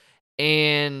Cheney,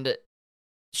 and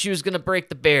she was gonna break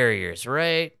the barriers,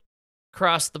 right?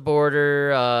 Cross the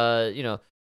border,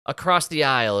 across the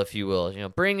aisle, if you will.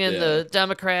 Bring in the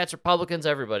Democrats, Republicans,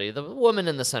 everybody, the woman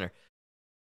in the center.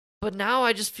 But now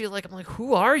I just feel like I'm like,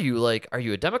 who are you? Like, are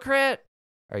you a Democrat?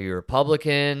 Are you a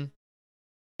Republican?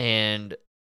 And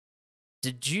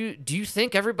do you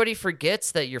think everybody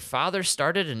forgets that your father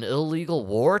started an illegal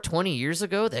war 20 years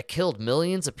ago that killed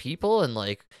millions of people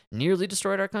and nearly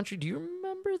destroyed our country? Do you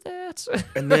remember that?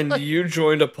 And then you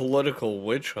joined a political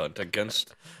witch hunt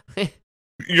against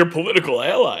your political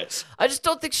allies. I just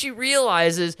don't think she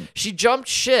realizes she jumped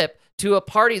ship to a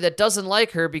party that doesn't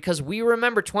like her because we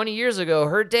remember 20 years ago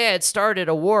her dad started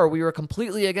a war we were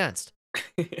completely against.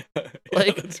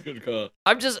 That's a good call.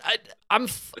 I'm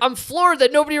floored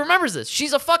that nobody remembers this.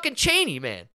 She's a fucking Cheney,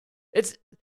 man. It's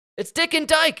Dick and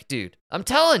Dyke, dude. I'm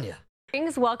telling you.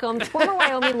 Springs welcomed former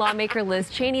Wyoming lawmaker Liz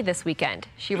Cheney this weekend.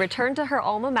 She returned to her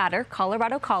alma mater,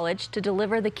 Colorado College, to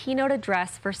deliver the keynote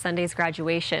address for Sunday's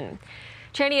graduation.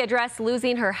 Cheney addressed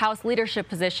losing her House leadership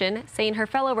position, saying her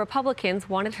fellow Republicans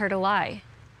wanted her to lie.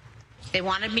 They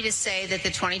wanted me to say that the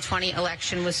 2020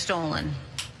 election was stolen,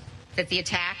 that the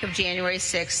attack of January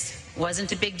 6th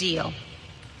wasn't a big deal,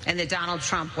 and that Donald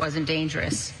Trump wasn't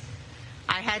dangerous.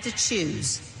 I had to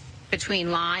choose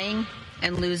between lying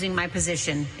and losing my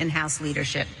position in House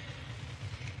leadership.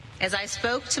 As I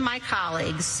spoke to my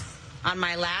colleagues on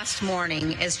my last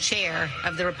morning as chair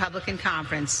of the Republican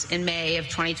Conference in May of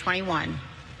 2021,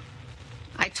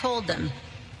 I told them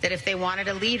that if they wanted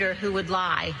a leader who would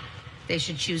lie, they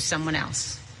should choose someone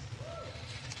else.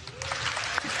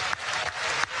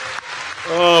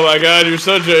 Oh my God, you're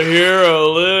such a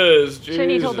hero, Liz. Jesus.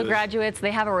 Cheney told the graduates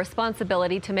they have a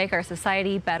responsibility to make our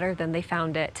society better than they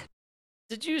found it.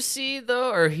 Did you see,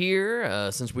 though, or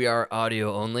hear, since we are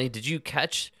audio only, did you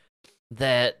catch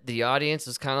that the audience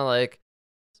was kind of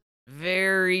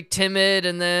very timid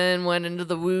and then went into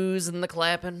the woos and the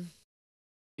clapping?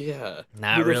 Yeah.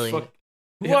 Not really.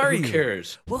 Who are you? Who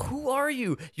cares? Well, who are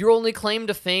you? Your only claim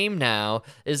to fame now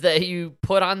is that you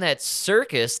put on that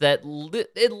circus that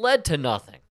it led to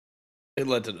nothing. It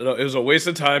was a waste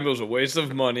of time. It was a waste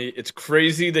of money. It's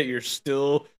crazy that you're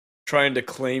still trying to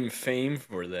claim fame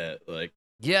for that.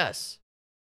 Yes.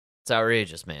 It's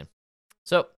outrageous, man.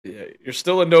 So yeah, you're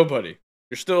still a nobody.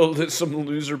 You're still some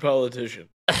loser politician.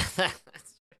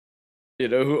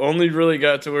 Who only really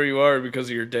got to where you are because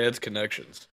of your dad's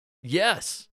connections.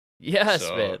 Yes,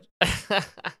 man. And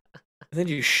then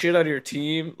you shit on your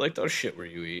team. Don't shit where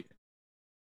you eat.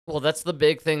 Well, that's the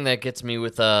big thing that gets me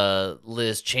with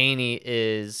Liz Cheney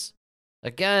is,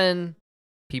 again,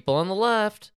 people on the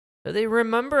left, they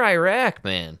remember Iraq,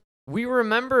 man. We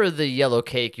remember the yellow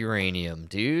cake uranium,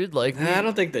 dude. I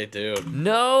don't think they do.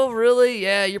 No, really?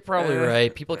 Yeah, you're probably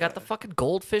right. People got the fucking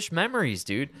goldfish memories,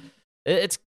 dude.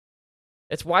 It's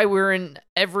why we're in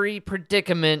every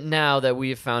predicament now that we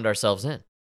have found ourselves in.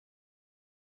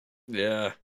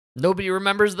 Yeah. Nobody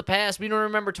remembers the past. We don't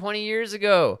remember 20 years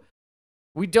ago.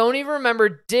 We don't even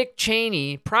remember Dick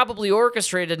Cheney probably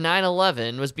orchestrated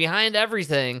 9/11, was behind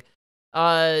everything.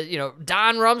 Don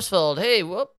Rumsfeld, hey,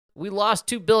 well, we lost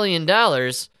 $2 billion,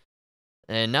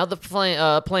 and now the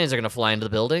planes are going to fly into the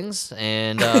buildings,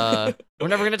 and we're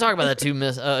never going to talk about that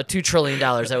 $2 trillion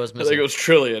that was missing. I think it was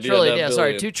trillion. Trillion, yeah,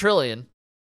 sorry, $2 trillion.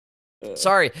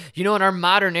 Sorry, in our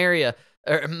modern era,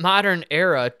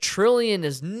 trillion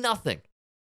is nothing.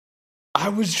 I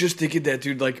was just thinking that,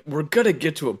 dude, like, we're going to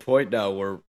get to a point now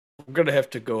where we're going to have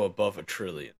to go above $1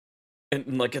 trillion.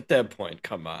 And, like, at that point,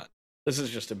 come on. This is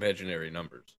just imaginary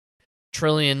numbers.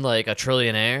 Trillion, like a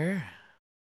trillionaire?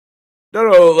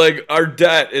 No, like, our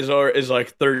debt is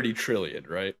like 30 trillion,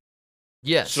 right?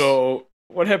 Yes. So,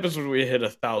 what happens when we hit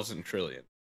 1,000 trillion?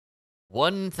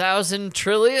 1,000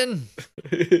 trillion?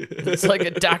 It's like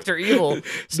a Dr. Evil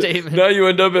statement. Now you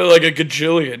end up at like a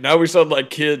gajillion. Now we sound like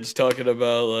kids talking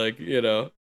about, like,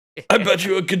 I bet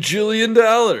you $1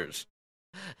 gajillion.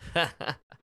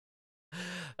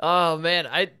 Oh,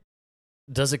 man.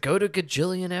 Does it go to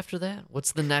gajillion after that?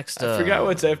 What's the next? I forgot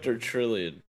what's after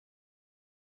trillion.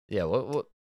 Yeah, what?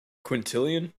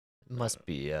 Quintillion? Must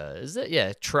be, is it?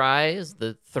 Yeah, tri is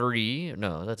the 3.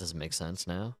 No, that doesn't make sense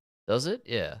now. Does it?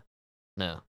 Yeah.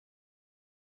 No.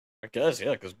 I guess,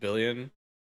 yeah, because billion,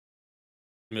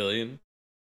 million.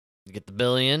 You get the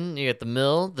billion, you get the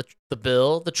mill, the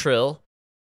bill, the trill.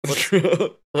 What's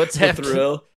the after?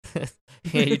 Thrill?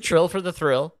 Yeah, you trill for the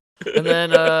thrill. And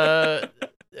then,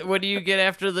 what do you get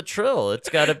after the trill? It's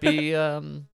gotta be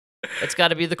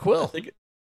the quill.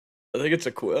 I think it's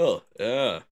a quill,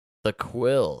 yeah. The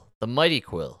quill. The mighty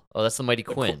quill. Oh, that's the mighty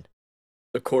Quinn.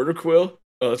 The quarter quill?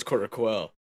 Oh, that's quarter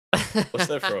quill. What's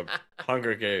that from?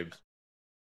 Hunger Games.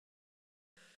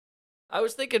 I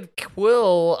was thinking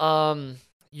Quill,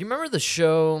 you remember the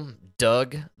show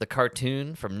Doug, the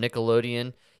cartoon from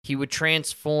Nickelodeon? He would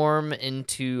transform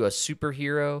into a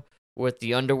superhero with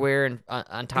the underwear and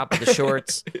on top of the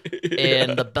shorts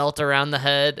and the belt around the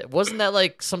head. Wasn't that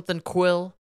like something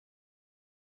Quill?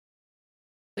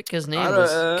 I think his name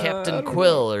was Captain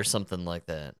Quill or something like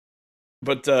that.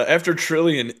 But after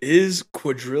trillion is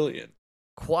quadrillion.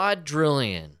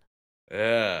 Quadrillion.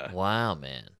 Yeah. Wow,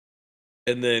 man.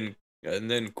 And then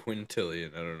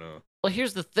quintillion. I don't know. Well,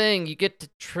 here's the thing: you get to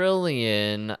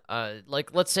trillion.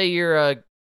 Like, let's say you're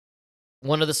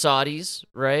one of the Saudis,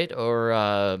 right?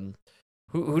 Or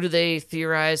who do they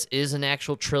theorize is an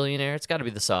actual trillionaire? It's got to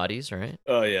be the Saudis, right?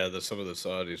 Oh yeah, some of the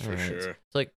Saudis for sure.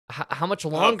 It's like, how much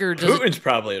longer does Putin's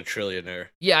probably a trillionaire.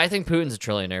 Yeah, I think Putin's a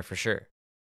trillionaire for sure.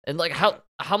 And like,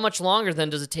 how much longer then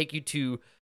does it take you to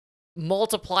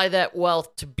multiply that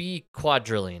wealth to be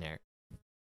quadrillionaire?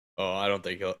 Oh, I don't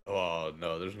think oh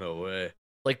no, there's no way.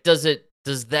 Like, does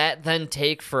that then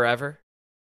take forever?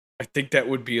 I think that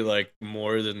would be like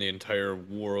more than the entire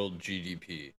world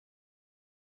GDP.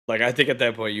 Like, I think at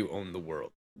that point you own the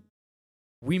world.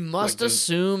 We must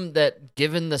assume that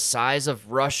given the size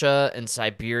of Russia and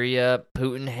Siberia,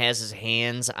 Putin has his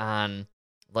hands on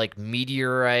like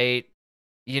meteorite,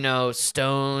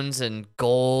 stones and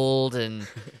gold and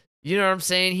you know what I'm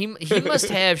saying? He must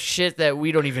have shit that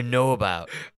we don't even know about.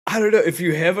 I don't know. If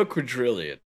you have a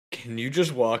quadrillion, can you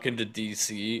just walk into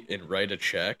DC and write a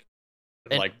check?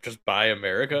 And like, just buy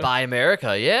America? Buy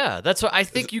America, yeah. That's what I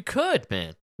think you could,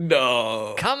 man.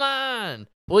 No. Come on.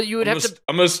 Well, you would I'm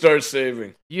going to start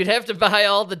saving. You'd have to buy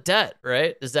all the debt,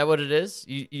 right? Is that what it is?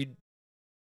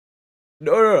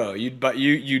 No.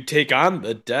 You take on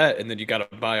the debt, and then you got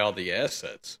to buy all the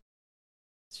assets.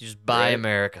 So you just buy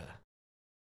America.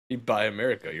 You buy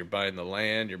America. You're buying the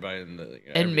land. You're buying the.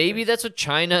 And maybe that's what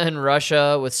China and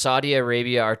Russia with Saudi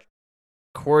Arabia are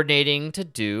coordinating to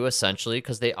do, essentially,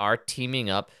 because they are teaming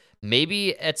up.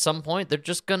 Maybe at some point they're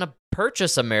just gonna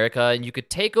purchase America, and you could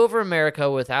take over America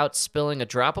without spilling a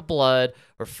drop of blood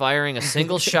or firing a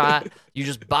single shot. You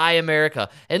just buy America.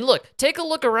 And take a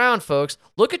look around, folks.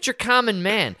 Look at your common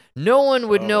man. No one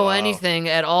would know anything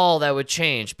at all that would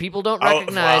change. People don't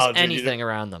recognize anything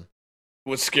around them.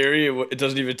 What's scary, it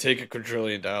doesn't even take $1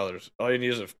 quadrillion. All you need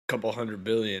is a couple $100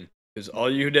 billion. Because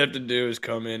all you'd have to do is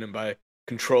come in and buy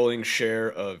controlling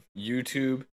share of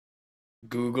YouTube,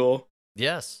 Google.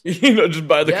 Yes. Just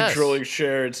buy the controlling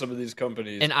share in some of these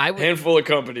companies. And handful of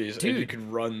companies, and you can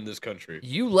run this country.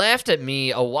 You laughed at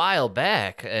me a while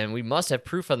back, and we must have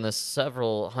proof on this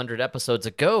several hundred episodes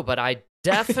ago, but I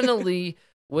definitely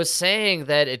was saying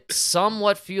that it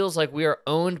somewhat feels like we are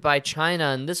owned by China,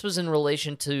 and this was in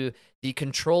relation to the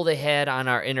control they had on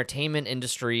our entertainment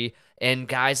industry and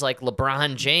guys like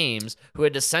LeBron James who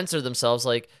had to censor themselves.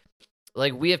 Like,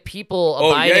 Like, we have people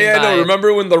Oh, abiding by... no.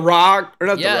 Remember when The Rock... Or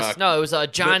not The Yes, Rock. no, it was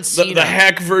John Cena. The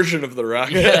hack version of The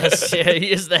Rock. Yes, yeah,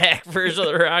 he is the hack version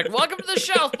of The Rock. Welcome to the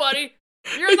shelf, buddy.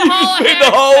 You're in the Hall of Hacks.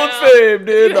 The Hall of Fame,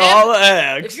 dude. The Hall of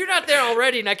Hacks. If you're not there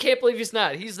already, and I can't believe he's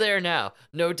not, he's there now.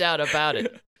 No doubt about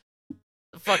it.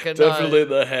 Fucking Definitely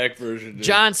the hack version, dude.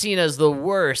 John Cena is the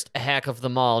worst hack of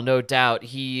them all, no doubt.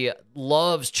 He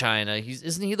loves China.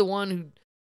 Isn't he the one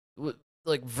who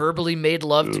like verbally made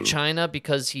love to China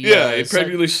because he he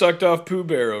practically sucked off Pooh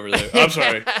Bear over there. I'm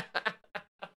sorry.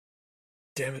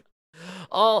 Damn it.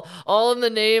 All in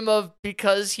the name of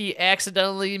because he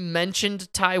accidentally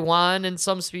mentioned Taiwan in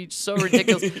some speech. So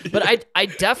ridiculous. But I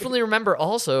definitely remember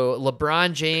also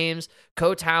LeBron James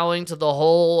kowtowing to the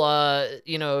whole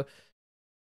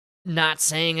not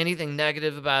saying anything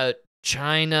negative about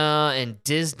China, and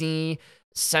Disney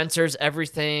censors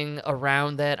everything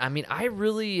around that. I mean, I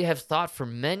really have thought for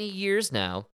many years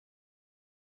now,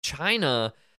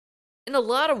 China, in a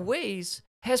lot of ways,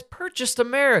 has purchased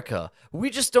America.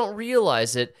 We just don't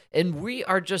realize it, and we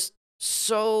are just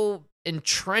so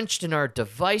entrenched in our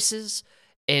devices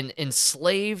and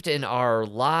enslaved in our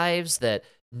lives that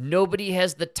nobody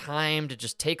has the time to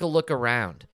just take a look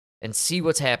around and see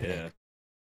what's happening. Yeah.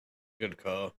 Good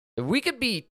call. If we could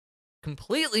be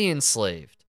completely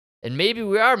enslaved, and maybe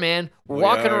we are, man. We're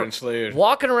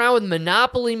walking around with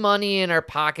monopoly money in our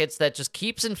pockets that just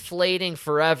keeps inflating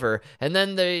forever, and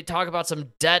then they talk about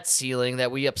some debt ceiling that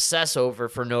we obsess over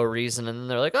for no reason, and then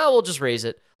they're like, oh, we'll just raise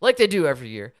it, like they do every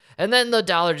year. And then the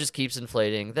dollar just keeps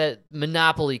inflating. That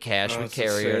monopoly cash we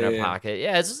carry in our pocket.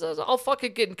 Yeah, it's all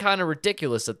fucking getting kind of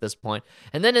ridiculous at this point.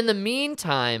 And then in the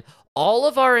meantime, all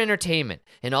of our entertainment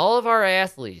and all of our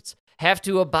athletes have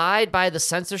to abide by the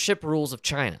censorship rules of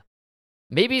China.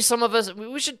 Maybe some of us,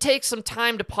 we should take some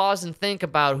time to pause and think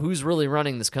about who's really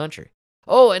running this country.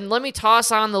 Oh, and let me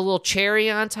toss on the little cherry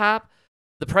on top.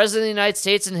 The President of the United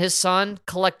States and his son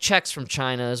collect checks from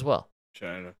China as well.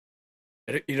 China.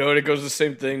 You know, it goes the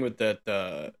same thing with that,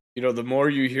 the more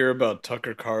you hear about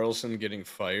Tucker Carlson getting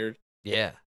fired.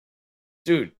 Yeah.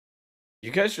 Dude,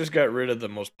 you guys just got rid of the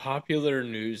most popular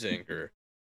news anchor.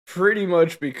 Pretty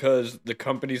much because the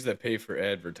companies that pay for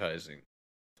advertising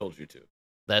told you to.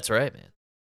 That's right, man.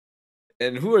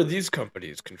 And who are these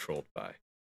companies controlled by?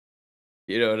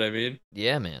 You know what I mean?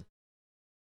 Yeah, man.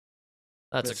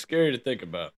 That's scary to think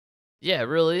about. Yeah, it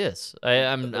really is. They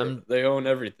own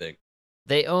everything.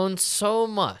 They own so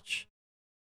much.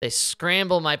 They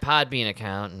scramble my Podbean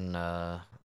account and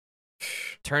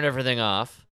turn everything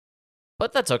off.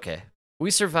 But that's okay. We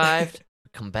survived. We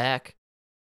come back.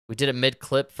 We did it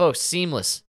mid-clip. Folks,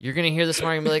 seamless. You're going to hear this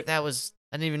tomorrow and be like, I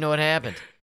didn't even know what happened.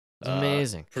 It's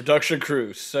amazing. Production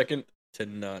crew, second to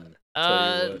none.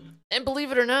 And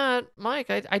believe it or not, Mike,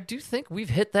 I do think we've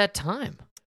hit that time.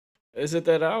 Is it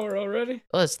that hour already?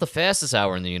 Well, it's the fastest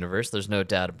hour in the universe. There's no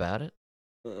doubt about it.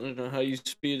 I don't know how you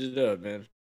speed it up, man.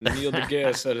 Neil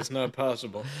deGrasse said it's not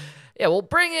possible. Yeah, well,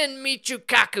 bring in Michio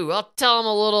Kaku. I'll tell him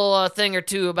a little thing or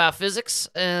two about physics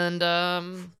and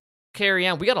carry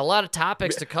on. We got a lot of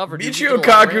topics to cover. Michio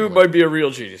Kaku might be a real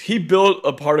genius. He built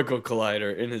a particle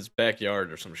collider in his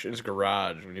backyard or some shit, in his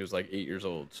garage when he was like 8 years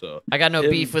old. So I got no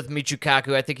beef with Michio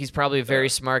Kaku. I think he's probably a very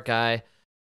smart guy.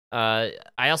 I'm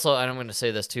going to say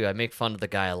this too. I make fun of the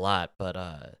guy a lot,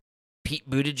 but Pete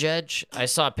Buttigieg, I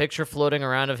saw a picture floating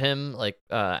around of him. Like,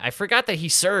 I forgot that he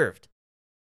served.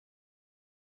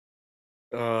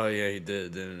 Oh yeah, he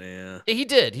did, didn't he? Yeah. He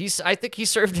did. I think he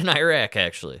served in Iraq,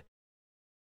 actually.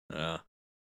 I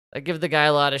give the guy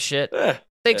a lot of shit.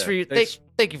 Thank you for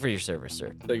your service,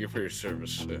 sir. Thank you for your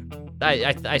service, sir.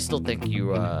 I still think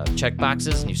you checked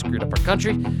boxes and you screwed up our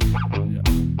country. Yeah.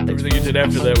 Everything you did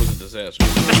after that was a disaster.